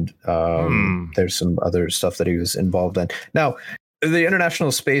 And there's some other stuff that he was involved in. Now, the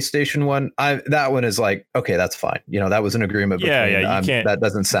International Space Station one, that one is like, okay, that's fine. That was an agreement. That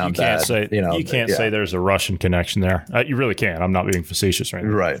doesn't sound bad. You can't say there's a Russian connection there. You really can't. I'm not being facetious right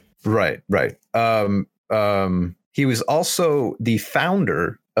now. Right. He was also the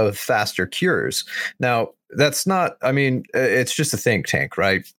founder of Faster Cures. Now, that's not, it's just a think tank,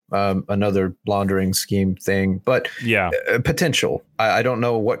 right? Another laundering scheme thing, but potential. I don't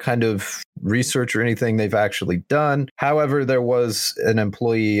know what kind of research or anything they've actually done. However, there was an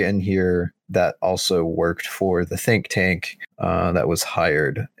employee in here that also worked for the think tank that was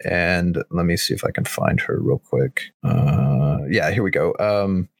hired. And let me see if I can find her real quick. Here we go.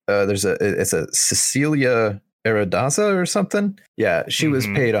 It's a Cecilia Aradaza or something. Yeah, she was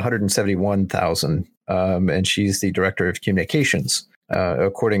paid $171,000. And she's the director of communications,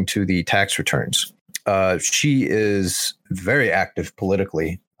 according to the tax returns. She is very active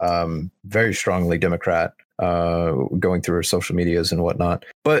politically, very strongly Democrat, going through her social medias and whatnot.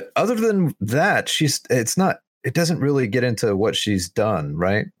 But other than that, it doesn't really get into what she's done,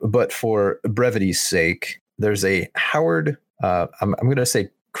 right? But for brevity's sake, there's a Howard, I'm going to say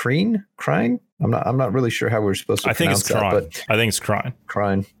Crine. I'm not really sure how we're supposed to pronounce that. I think it's Crine.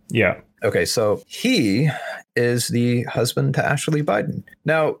 Crine. Yeah. Okay, so he is the husband to Ashley Biden.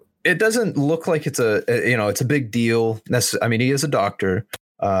 Now, it doesn't look like it's a big deal. He is a doctor.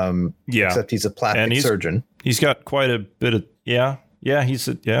 Except he's a plastic surgeon. He's got quite a bit of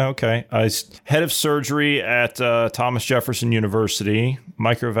okay. He's head of surgery at Thomas Jefferson University,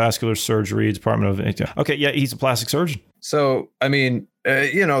 microvascular surgery department of. Okay, yeah, he's a plastic surgeon. So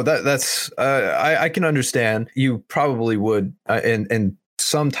that's I can understand. You probably would in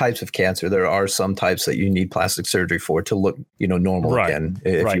some types of cancer, there are some types that you need plastic surgery for to look, normal again.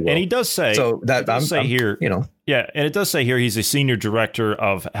 If you will. And he does say, here, Yeah, and it does say here he's a senior director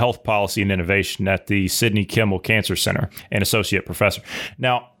of health policy and innovation at the Sidney Kimmel Cancer Center and associate professor.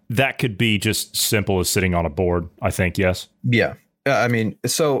 Now, that could be just simple as sitting on a board, I think. Yes. Yeah. I mean,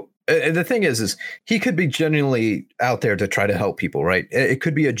 so the thing is he could be genuinely out there to try to help people, right? It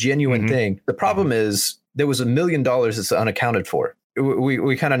could be a genuine thing. The problem is there was $1 million that's unaccounted for.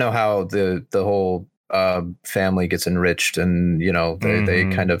 We kind of know how the whole family gets enriched, and they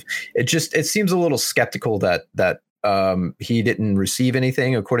kind of it seems a little skeptical that he didn't receive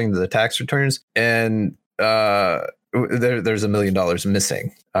anything according to the tax returns, and there's $1 million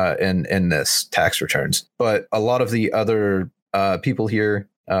missing in this tax returns. But a lot of the other people here,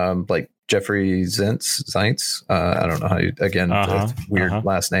 like Jeffrey Zients, I don't know how you, again, weird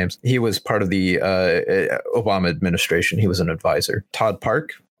last names. He was part of the Obama administration. He was an advisor. Todd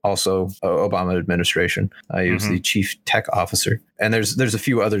Park, also Obama administration. He was the chief tech officer. And there's a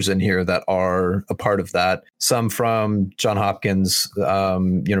few others in here that are a part of that. Some from Johns Hopkins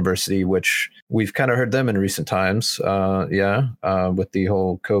University, which we've kind of heard them in recent times. With the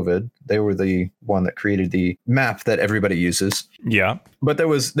whole COVID, they were the one that created the map that everybody uses. Yeah. But there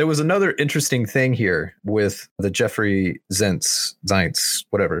was another interesting thing here with the Jeffrey Zients,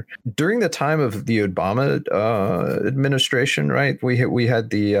 whatever. During the time of the Obama administration, right? We had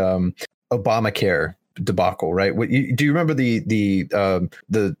the Obamacare debacle, right? Do you remember the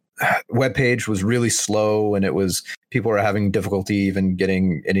webpage was really slow, and it was people were having difficulty even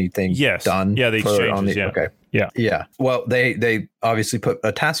getting anything done? Yeah, the exchanges. Okay. Yeah. Well, they obviously put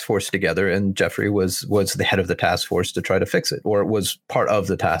a task force together, and Jeffrey was the head of the task force to try to fix it, or was part of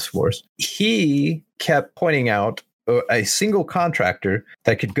the task force. He kept pointing out a single contractor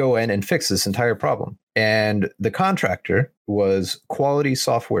that could go in and fix this entire problem. And the contractor was Quality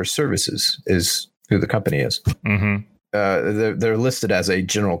Software Services, is who the company is. They're listed as a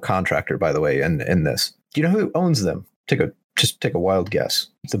general contractor, by the way, in this. Do you know who owns them? Take a wild guess.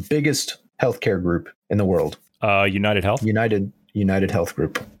 The biggest healthcare group in the world. United Health? United Health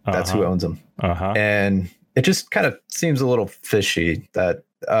Group. That's who owns them. And it just kind of seems a little fishy that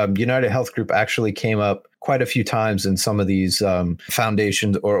United Health Group actually came up quite a few times in some of these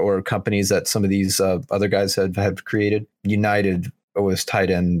foundations or companies that some of these other guys have created. United was tied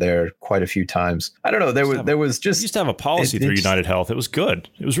in there quite a few times. I don't know. There was just used to have a policy through United Health. It was good.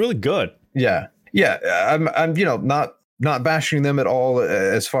 It was really good. Yeah. I'm not bashing them at all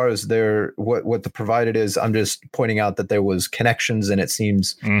as far as their what the provided is. I'm just pointing out that there was connections, and it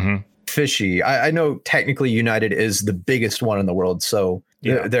seems fishy. I know technically United is the biggest one in the world, so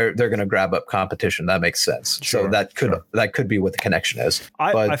they're going to grab up competition. That makes sense. Sure, so that could be what the connection is.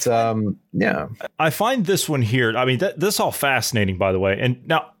 I find this one here. I mean, this is all fascinating, by the way. And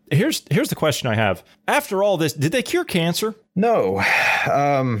now here's the question I have. After all this, did they cure cancer? No.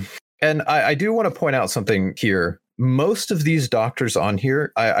 And I do want to point out something here. Most of these doctors on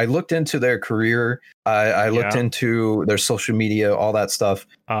here, I looked into their career. I looked into their social media, all that stuff.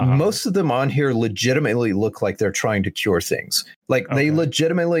 Most of them on here legitimately look like they're trying to cure things. Like they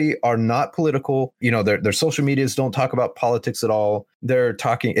legitimately are not political. Their social medias don't talk about politics at all. They're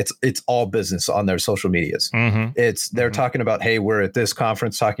talking. It's all business on their social medias. They're talking about, hey, we're at this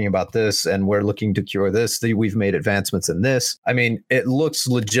conference talking about this, and we're looking to cure this. We've made advancements in this. I mean, it looks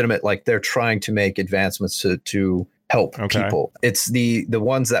legitimate, like they're trying to make advancements to help people. It's the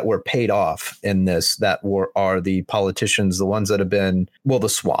ones that were paid off in this that are the politicians, the ones that have been, the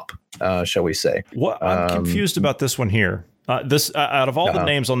swamp, shall we say. What I'm confused about this one here. This out of all the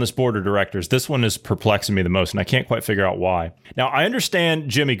names on this board of directors, this one is perplexing me the most, and I can't quite figure out why. Now, I understand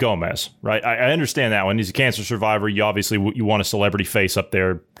Jimmy Gomez, right? I understand that one. He's a cancer survivor. You obviously want a celebrity face up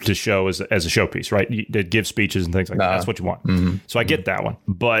there to show as a showpiece, right? To give speeches and things like that. That's what you want. So I get that one.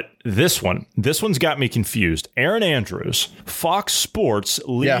 But this one's got me confused. Erin Andrews, Fox Sports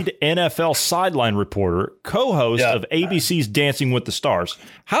lead NFL sideline reporter, co-host of ABC's Dancing with the Stars.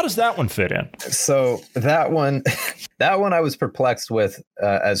 How does that one fit in? So that one I was perplexed with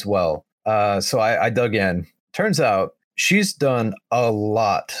as well. So I dug in. Turns out she's done a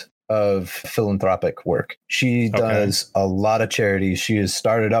lot of philanthropic work. She does a lot of charities. She has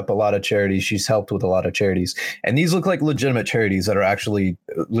started up a lot of charities. She's helped with a lot of charities. And these look like legitimate charities that are actually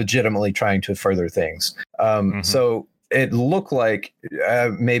legitimately trying to further things. So it looked like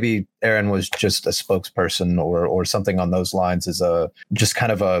maybe Erin was just a spokesperson or something on those lines, as just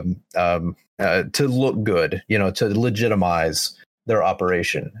kind of to look good, to legitimize their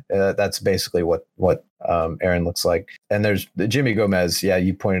operation. That's basically what Erin looks like. And there's Jimmy Gomez. Yeah,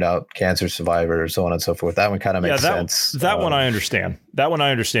 you pointed out cancer survivor, so on and so forth. That one kind of makes sense. That one I understand. That one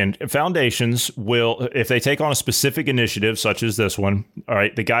I understand. Foundations will, if they take on a specific initiative, such as this one, all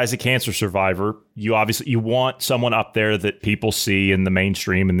right, the guy's a cancer survivor. You want someone up there that people see in the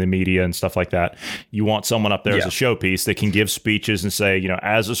mainstream and the media and stuff like that. You want someone up there as a showpiece that can give speeches and say,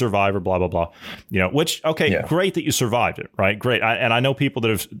 as a survivor, blah, blah, blah, great that you survived it, right? Great. And I know people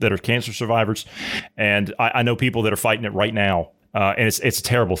that are cancer survivors, and I know people that are fighting it right now. And it's a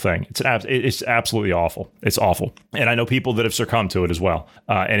terrible thing. It's absolutely awful. It's awful. And I know people that have succumbed to it as well.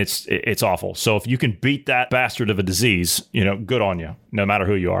 And it's awful. So if you can beat that bastard of a disease, good on you, no matter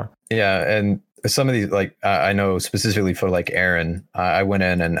who you are. Yeah. And some of these, like, I know specifically for like Aaron, I went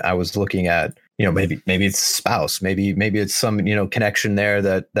in and I was looking at, maybe it's spouse, maybe it's some, connection there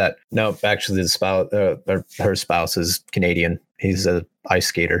that no, actually the spouse, her spouse is Canadian. He's a ice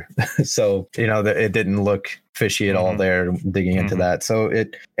skater. So, it didn't look fishy at all there digging into that. So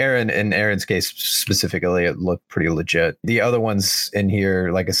in Aaron's case specifically, it looked pretty legit. The other ones in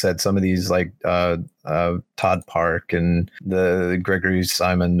here, like I said, some of these like Todd Park and the Gregory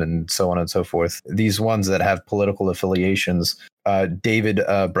Simon and so on and so forth. These ones that have political affiliations, David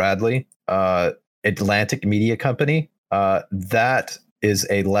Bradley, Atlantic Media Company, that is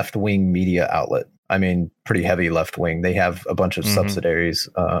a left-wing media outlet. I mean, pretty heavy left wing. They have a bunch of subsidiaries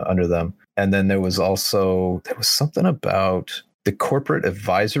under them. And then there was something about the Corporate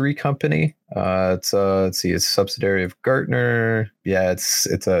Advisory Company. It's a subsidiary of Gartner. Yeah,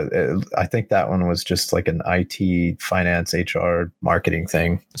 I think that one was just like an IT, finance, HR, marketing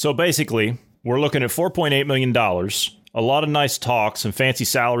thing. So basically, we're looking at $4.8 million. A lot of nice talks and fancy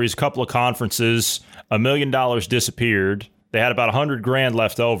salaries, a couple of conferences, $1 million disappeared. They had about $100,000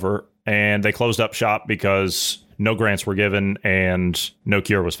 left over. And they closed up shop because no grants were given and no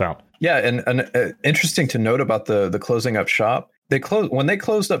cure was found. Yeah, and interesting to note about the closing up shop. When they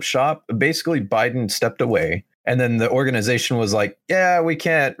closed up shop, basically Biden stepped away, and then the organization was like, "Yeah, we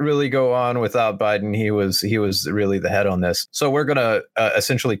can't really go on without Biden. He was really the head on this. So we're gonna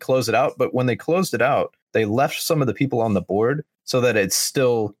essentially close it out." But when they closed it out, they left some of the people on the board so that it's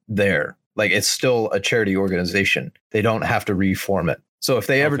still there. Like, it's still a charity organization. They don't have to reform it. So if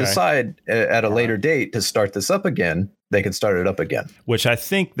they ever decide at a later date to start this up again, they can start it up again. Which I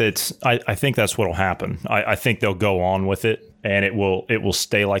think that's what will happen. I think they'll go on with it, and it will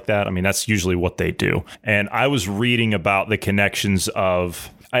stay like that. I mean, that's usually what they do. And I was reading about the connections of,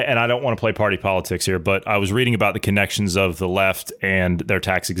 and I don't want to play party politics here, but I was reading about the connections of the left and their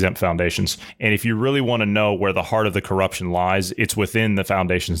tax-exempt foundations. And if you really want to know where the heart of the corruption lies, it's within the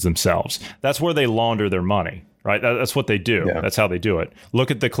foundations themselves. That's where they launder their money. Right. That's what they do. Yeah. That's how they do it.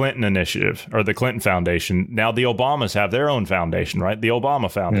 Look at the Clinton Initiative or the Clinton Foundation. Now the Obamas have their own foundation, right? The Obama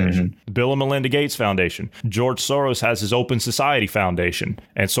Foundation, Bill and Melinda Gates Foundation. George Soros has his Open Society Foundation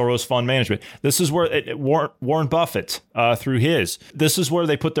and Soros Fund Management. This is where Warren Buffett through his. This is where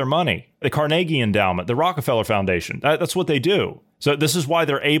they put their money. The Carnegie Endowment, the Rockefeller Foundation. That's what they do. So this is why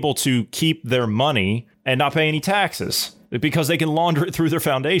they're able to keep their money and not pay any taxes, because they can launder it through their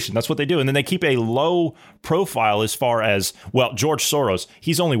foundation. That's what they do. And then they keep a low profile as far as, well, George Soros,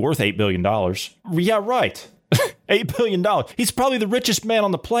 he's only worth $8 billion. Yeah, right. $8 billion. He's probably the richest man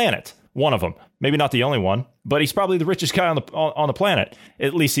on the planet. One of them. Maybe not the only one, but he's probably the richest guy on the planet.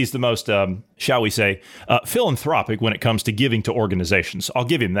 At least he's the most, shall we say, philanthropic when it comes to giving to organizations. I'll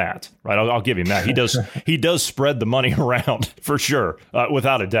give him that, right? I'll give him that. He does spread the money around for sure,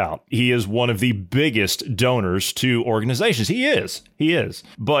 without a doubt. He is one of the biggest donors to organizations. He is.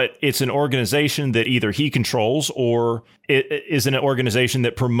 But it's an organization that either he controls or it is an organization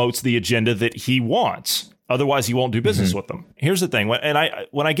that promotes the agenda that he wants. Otherwise, he won't do business with them. Here's the thing.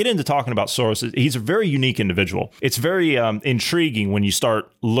 When I get into talking about Soros, he's a very unique individual. It's very intriguing when you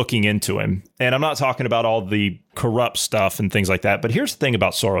start looking into him. And I'm not talking about all the corrupt stuff and things like that. But here's the thing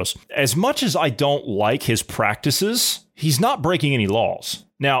about Soros. As much as I don't like his practices, he's not breaking any laws.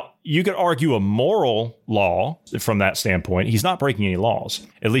 Now, you could argue a moral law from that standpoint. He's not breaking any laws,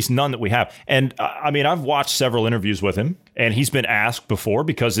 at least none that we have. And I mean, I've watched several interviews with him, and he's been asked before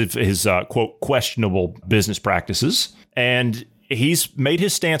because of his, quote, questionable business practices. And he's made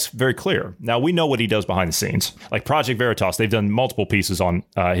his stance very clear. Now, we know what he does behind the scenes. Like Project Veritas, they've done multiple pieces on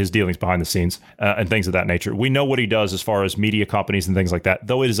his dealings behind the scenes and things of that nature. We know what he does as far as media companies and things like that.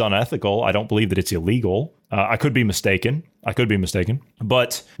 Though it is unethical, I don't believe that it's illegal. I could be mistaken.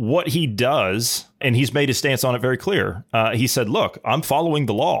 But what he does, and he's made his stance on it very clear. He said, look, I'm following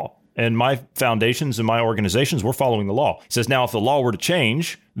the law. And my foundations and my organizations, we're following the law. He says, now, if the law were to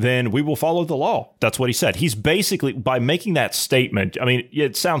change, then we will follow the law. That's what he said. He's basically, by making that statement, I mean,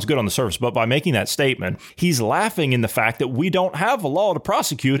 it sounds good on the surface, but by making that statement, he's laughing in the fact that we don't have a law to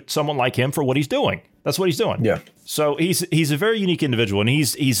prosecute someone like him for what he's doing. That's what he's doing. Yeah. So he's a very unique individual, and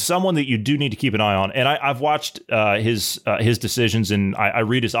he's someone that you do need to keep an eye on. And I've watched his decisions, and I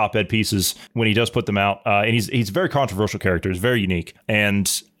read his op-ed pieces when he does put them out. And he's a very controversial character. He's very unique,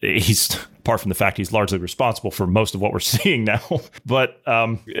 and he's, apart from the fact he's largely responsible for most of what we're seeing now. But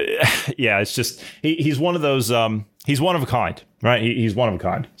yeah, it's just he's one of those. He's one of a kind, right? He's one of a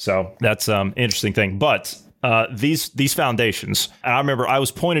kind. So that's an interesting thing. But these foundations, and I remember I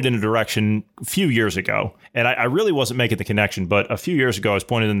was pointed in a direction a few years ago, and I really wasn't making the connection, but a few years ago I was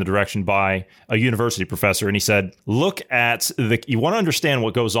pointed in the direction by a university professor, and he said, look at you want to understand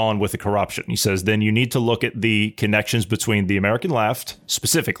what goes on with the corruption. He says, then you need to look at the connections between the American left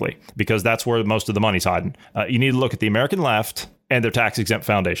specifically, because that's where most of the money's hiding. You need to look at the American left and their tax-exempt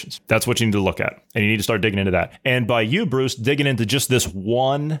foundations. That's what you need to look at. And you need to start digging into that. And by you, Bruce, digging into just this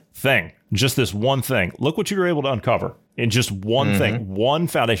one thing, look what you were able to uncover in just one thing, one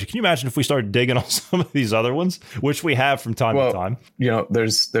foundation. Can you imagine if we started digging on some of these other ones, which we have from time to time?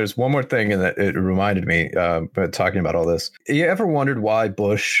 There's one more thing, and it reminded me, but talking about all this. You ever wondered why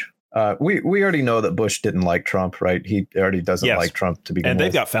Bush... we already know that Bush didn't like Trump, right? He already doesn't like Trump to begin with. And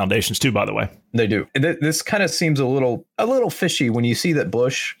they've got foundations too, by the way. They do. This kind of seems a little fishy when you see that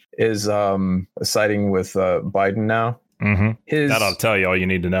Bush is siding with Biden now. Mm-hmm. That ought to tell you all you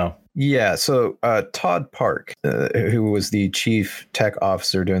need to know. Yeah. So Todd Park, who was the chief tech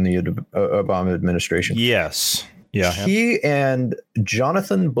officer during the Obama administration. Yes. Yeah. He and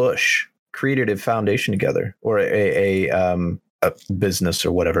Jonathan Bush created a foundation together, or a business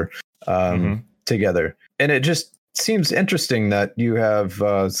or whatever together. And it just seems interesting that you have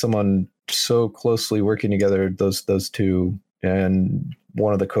someone so closely working together, those two, and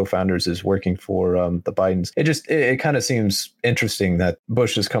one of the co-founders is working for the Bidens. It kind of seems interesting that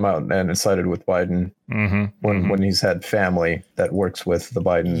Bush has come out and sided with Biden when he's had family that works with the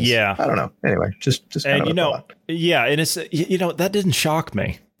Bidens. Yeah. I don't know. Anyway, just kind of a thought. Yeah. And it's, that didn't shock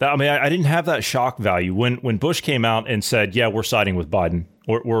me. I mean, I didn't have that shock value when Bush came out and said, "Yeah, we're siding with Biden.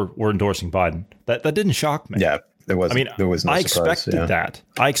 We're endorsing Biden." That didn't shock me. Yeah, there was. I mean, there was no surprise.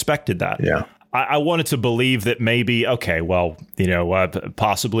 I expected that. Yeah. I wanted to believe that maybe, okay, well,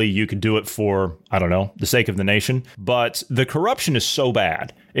 possibly you could do it for, I don't know, the sake of the nation. But the corruption is so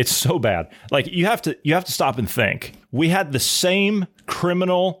bad. It's so bad. Like, you have to stop and think. We had the same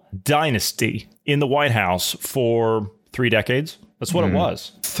criminal dynasty in the White House for 3 decades. That's what it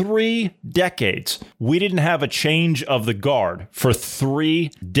was. 3 decades. We didn't have a change of the guard for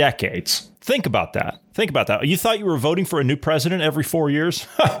 3 decades. Think about that. You thought you were voting for a new president every 4 years?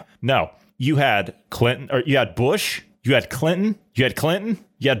 No. You had Clinton, or you had Bush, you had Clinton, you had Clinton,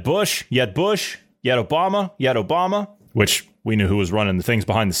 you had Bush, you had Bush, you had Obama, which we knew who was running the things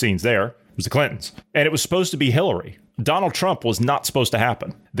behind the scenes there. It was the Clintons. And it was supposed to be Hillary. Donald Trump was not supposed to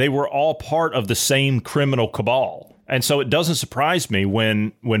happen. They were all part of the same criminal cabal. And so it doesn't surprise me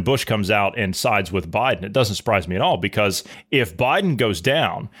when Bush comes out and sides with Biden. It doesn't surprise me at all, because if Biden goes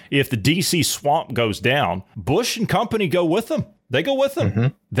down, if the D.C. swamp goes down, Bush and company go with them. They go with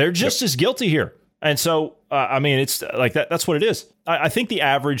them. They're just as guilty here. And so, I mean, it's like that. That's what it is. I think the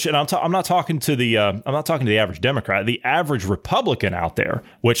average, and I'm not talking to the average Democrat, the average Republican out there,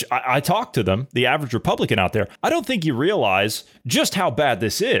 which I talk to them, the average Republican out there. I don't think you realize just how bad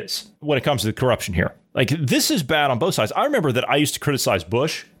this is when it comes to the corruption here. Like, this is bad on both sides. I remember that I used to criticize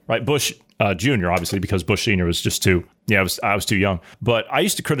Bush, right? Bush Jr., obviously, because Bush Sr. was just too, I was too young. But I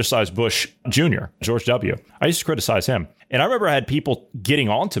used to criticize Bush Jr., George W. I used to criticize him. And I remember I had people getting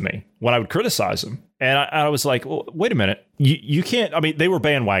on to me when I would criticize him. And I was like, well, wait a minute. You can't, I mean, they were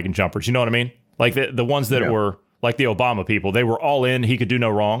bandwagon jumpers. You know what I mean? Like the ones that were like the Obama people, they were all in. He could do no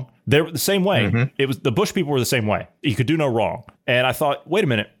wrong. They were the same way. It was the Bush people were the same way. He could do no wrong. And I thought, wait a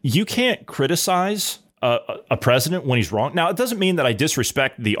minute. You can't criticize a president when he's wrong. Now, it doesn't mean that I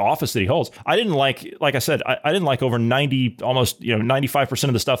disrespect the office that he holds. I didn't like I said, I didn't like over 95%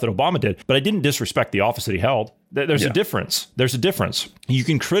 of the stuff that Obama did, but I didn't disrespect the office that he held. There's a difference. There's a difference. You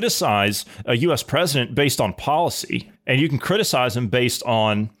can criticize a U.S. president based on policy, and you can criticize him based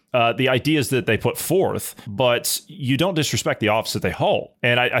on the ideas that they put forth, but you don't disrespect the office that they hold.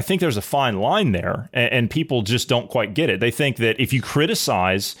 And I think there's a fine line there, and people just don't quite get it. They think that if you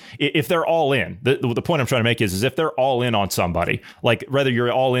criticize, if they're all in, the point I'm trying to make is if they're all in on somebody, like whether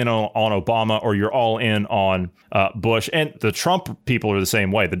you're all in on Obama or you're all in on Bush, and the Trump people are the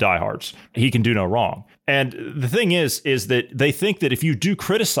same way, the diehards, he can do no wrong. And the thing is that they think that if you do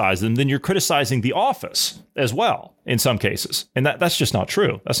criticize them, then you're criticizing the office as well in some cases. And that's just not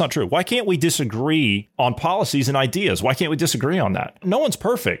true. That's not true. Why can't we disagree on policies and ideas? Why can't we disagree on that? No one's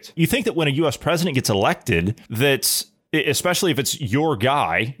perfect. You think that when a U.S. president gets elected, that especially if it's your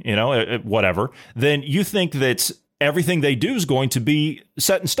guy, whatever, then you think that everything they do is going to be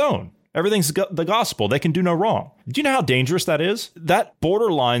set in stone. Everything's the gospel. They can do no wrong. Do you know how dangerous that is? That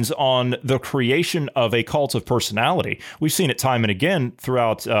borderlines on the creation of a cult of personality. We've seen it time and again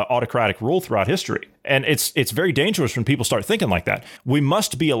throughout autocratic rule throughout history. And it's very dangerous when people start thinking like that. We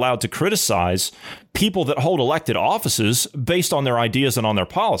must be allowed to criticize people that hold elected offices based on their ideas and on their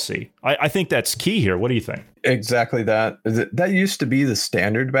policy. I think that's key here. What do you think? Exactly that. That used to be the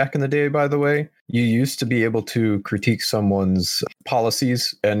standard back in the day, by the way. You used to be able to critique someone's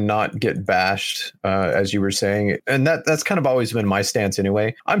policies and not get bashed, as you were saying. And that's kind of always been my stance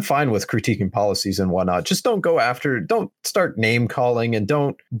anyway. I'm fine with critiquing policies and whatnot. Just don't start name calling, and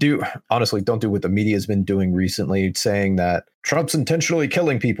don't do what the media has been doing recently, saying that Trump's intentionally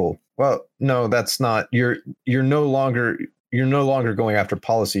killing people. Well, no, that's not. You're no longer going after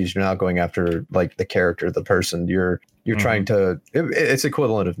policies. You're now going after like the character of the person. You're trying to. It's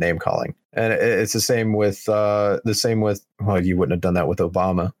equivalent of name calling, and it's the same with. Well, you wouldn't have done that with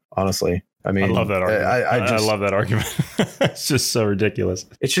Obama, honestly. I mean, I love that argument. I love that argument. It's just so ridiculous.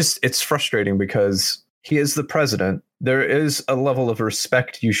 It's frustrating because he is the president. There is a level of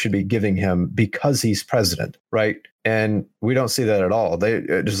respect you should be giving him because he's president, right? And we don't see that at all. They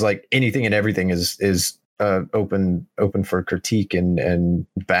just like anything and everything is open for critique and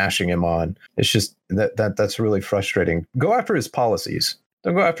bashing him on. It's just that's really frustrating. Go after his policies.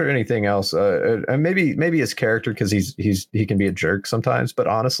 Don't go after anything else. And maybe his character, because he can be a jerk sometimes. But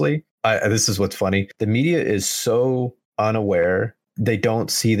honestly, this is what's funny. The media is so unaware. They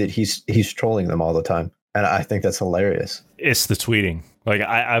don't see that he's trolling them all the time. And I think that's hilarious. It's the tweeting. Like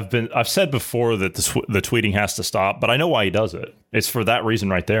I've said before that the tweeting has to stop, but I know why he does it. It's for that reason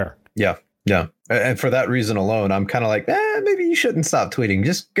right there. Yeah. And for that reason alone, I'm kind of like, maybe you shouldn't stop tweeting.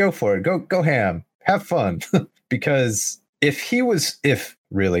 Just go for it. Go ham. Have fun. Because if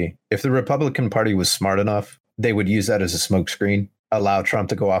the Republican Party was smart enough, they would use that as a smokescreen, allow Trump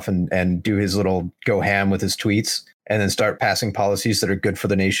to go off and do his little go ham with his tweets, and then start passing policies that are good for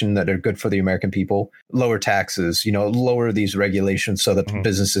the nation, that are good for the American people. Lower taxes, lower these regulations so that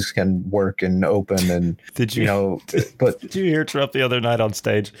businesses can work and open. And did you hear Trump the other night on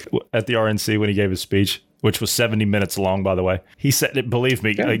stage at the RNC when he gave his speech, which was 70 minutes long, by the way? He said, believe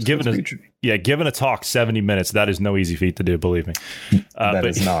me, given a talk 70 minutes, that is no easy feat to do, believe me. That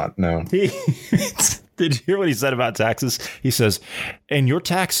is not, no. Did you hear what he said about taxes? He says, and your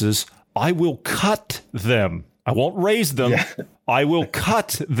taxes, I will cut them. I won't raise them. Yeah. I will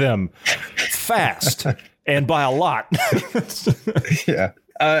cut them fast and by a lot. Yeah.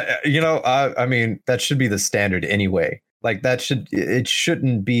 I mean, that should be the standard anyway. Like it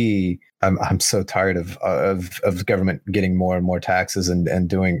shouldn't be. I'm so tired of government getting more and more taxes and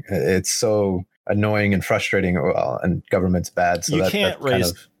doing. It's so annoying and frustrating. Well, and government's bad. So you can't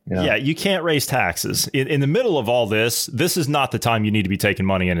raise. Yeah, you can't raise taxes. In the middle of all this is not the time you need to be taking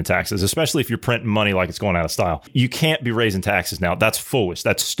money in taxes, especially if you're printing money like it's going out of style. You can't be raising taxes now. That's foolish.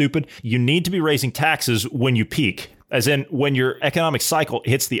 That's stupid. You need to be raising taxes when you peak, as in when your economic cycle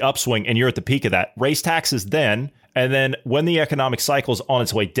hits the upswing and you're at the peak of that. Raise taxes then, and then when the economic cycle is on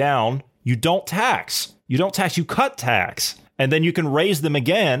its way down, you don't tax. You cut tax. And then you can raise them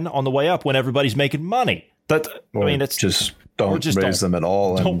again on the way up when everybody's making money. It's just... Don't raise them at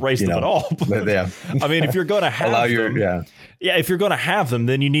all. Don't raise them at all. Yeah. I mean, if you're going to have if you're going to have them,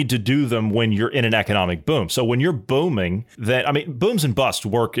 then you need to do them when you're in an economic boom. So when you're booming, booms and busts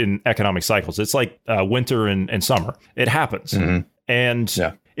work in economic cycles. It's like winter and summer. It happens. Mm-hmm.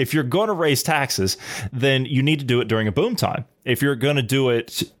 And if you're going to raise taxes, then you need to do it during a boom time. If you're going to do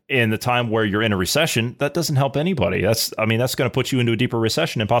it in the time where you're in a recession, that doesn't help anybody. That's going to put you into a deeper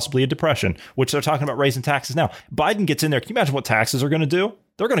recession and possibly a depression, which they're talking about raising taxes now. Biden gets in there. Can you imagine what taxes are going to do?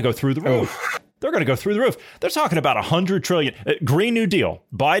 They're going to go through the roof. They're going to go through the roof. They're talking about $100 trillion. Green New Deal.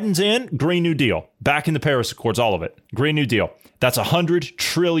 Biden's in. Green New Deal. Back in the Paris Accords, all of it. Green New Deal. That's $100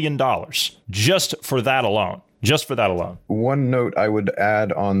 trillion just for that alone. Just for that alone. One note I would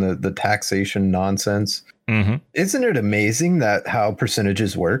add on the taxation nonsense. Mm-hmm. Isn't it amazing that how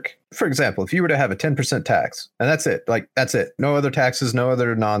percentages work? For example, if you were to have a 10% tax, and that's it, that's it. No other taxes, no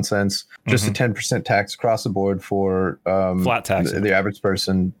other nonsense, just a 10% tax across the board for flat tax. The average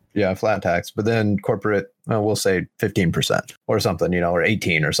person. Yeah, flat tax. But then corporate, we'll say 15% or something, or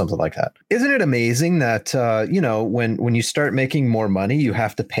 18 or something like that. Isn't it amazing that, when you start making more money, you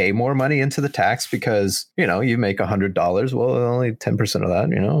have to pay more money into the tax because, you make $100. Well, only 10% of that,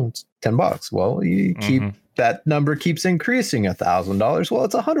 it's $10. Well, you keep that number keeps increasing $1,000. Well,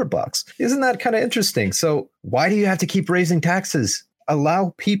 it's $100. Isn't that kind of interesting? So why do you have to keep raising taxes?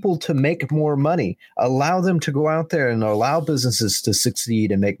 allow people to make more money, allow them to go out there and allow businesses to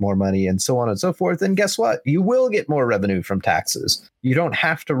succeed and make more money and so on and so forth. And guess what? You will get more revenue from taxes. You don't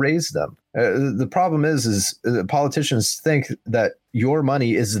have to raise them. The problem is politicians think that your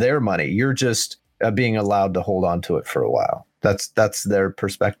money is their money. You're just being allowed to hold on to it for a while. That's their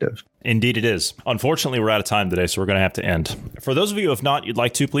perspective. Indeed it is. Unfortunately, we're out of time today, so we're going to have to end. For those of you who have not, you'd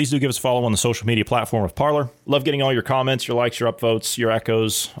like to, please do give us a follow on the social media platform of Parler. Love getting all your comments, your likes, your upvotes, your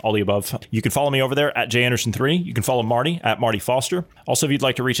echoes, all the above. You can follow me over there at JAnderson3. You can follow Marty at Marty Foster. Also, if you'd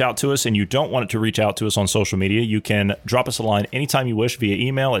like to reach out to us and you don't want it to reach out to us on social media, you can drop us a line anytime you wish via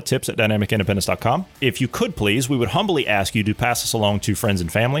email at tips@dynamicindependence.com. If you could please, we would humbly ask you to pass us along to friends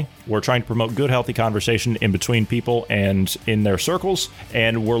and family. We're trying to promote good, healthy conversation in between people and in their circles,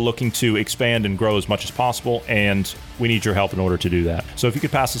 and we're looking to expand and grow as much as possible, and we need your help in order to do that. So if you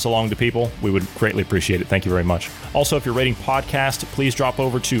could pass this along to people, we would greatly appreciate it. Thank you very much. Also, if you're rating podcast, please drop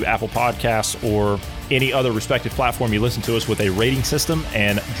over to Apple Podcasts or any other respective platform you listen to us with a rating system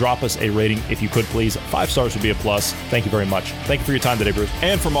and drop us a rating if you could, please. 5 stars would be a plus. Thank you very much. Thank you for your time today, Bruce.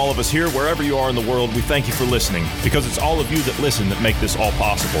 And from all of us here, wherever you are in the world, we thank you for listening, because it's all of you that listen that make this all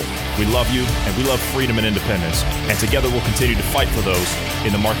possible. We love you, and we love freedom and independence, and together we'll continue to fight for those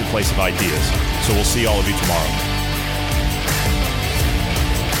in the marketplace of ideas. So we'll see all of you tomorrow.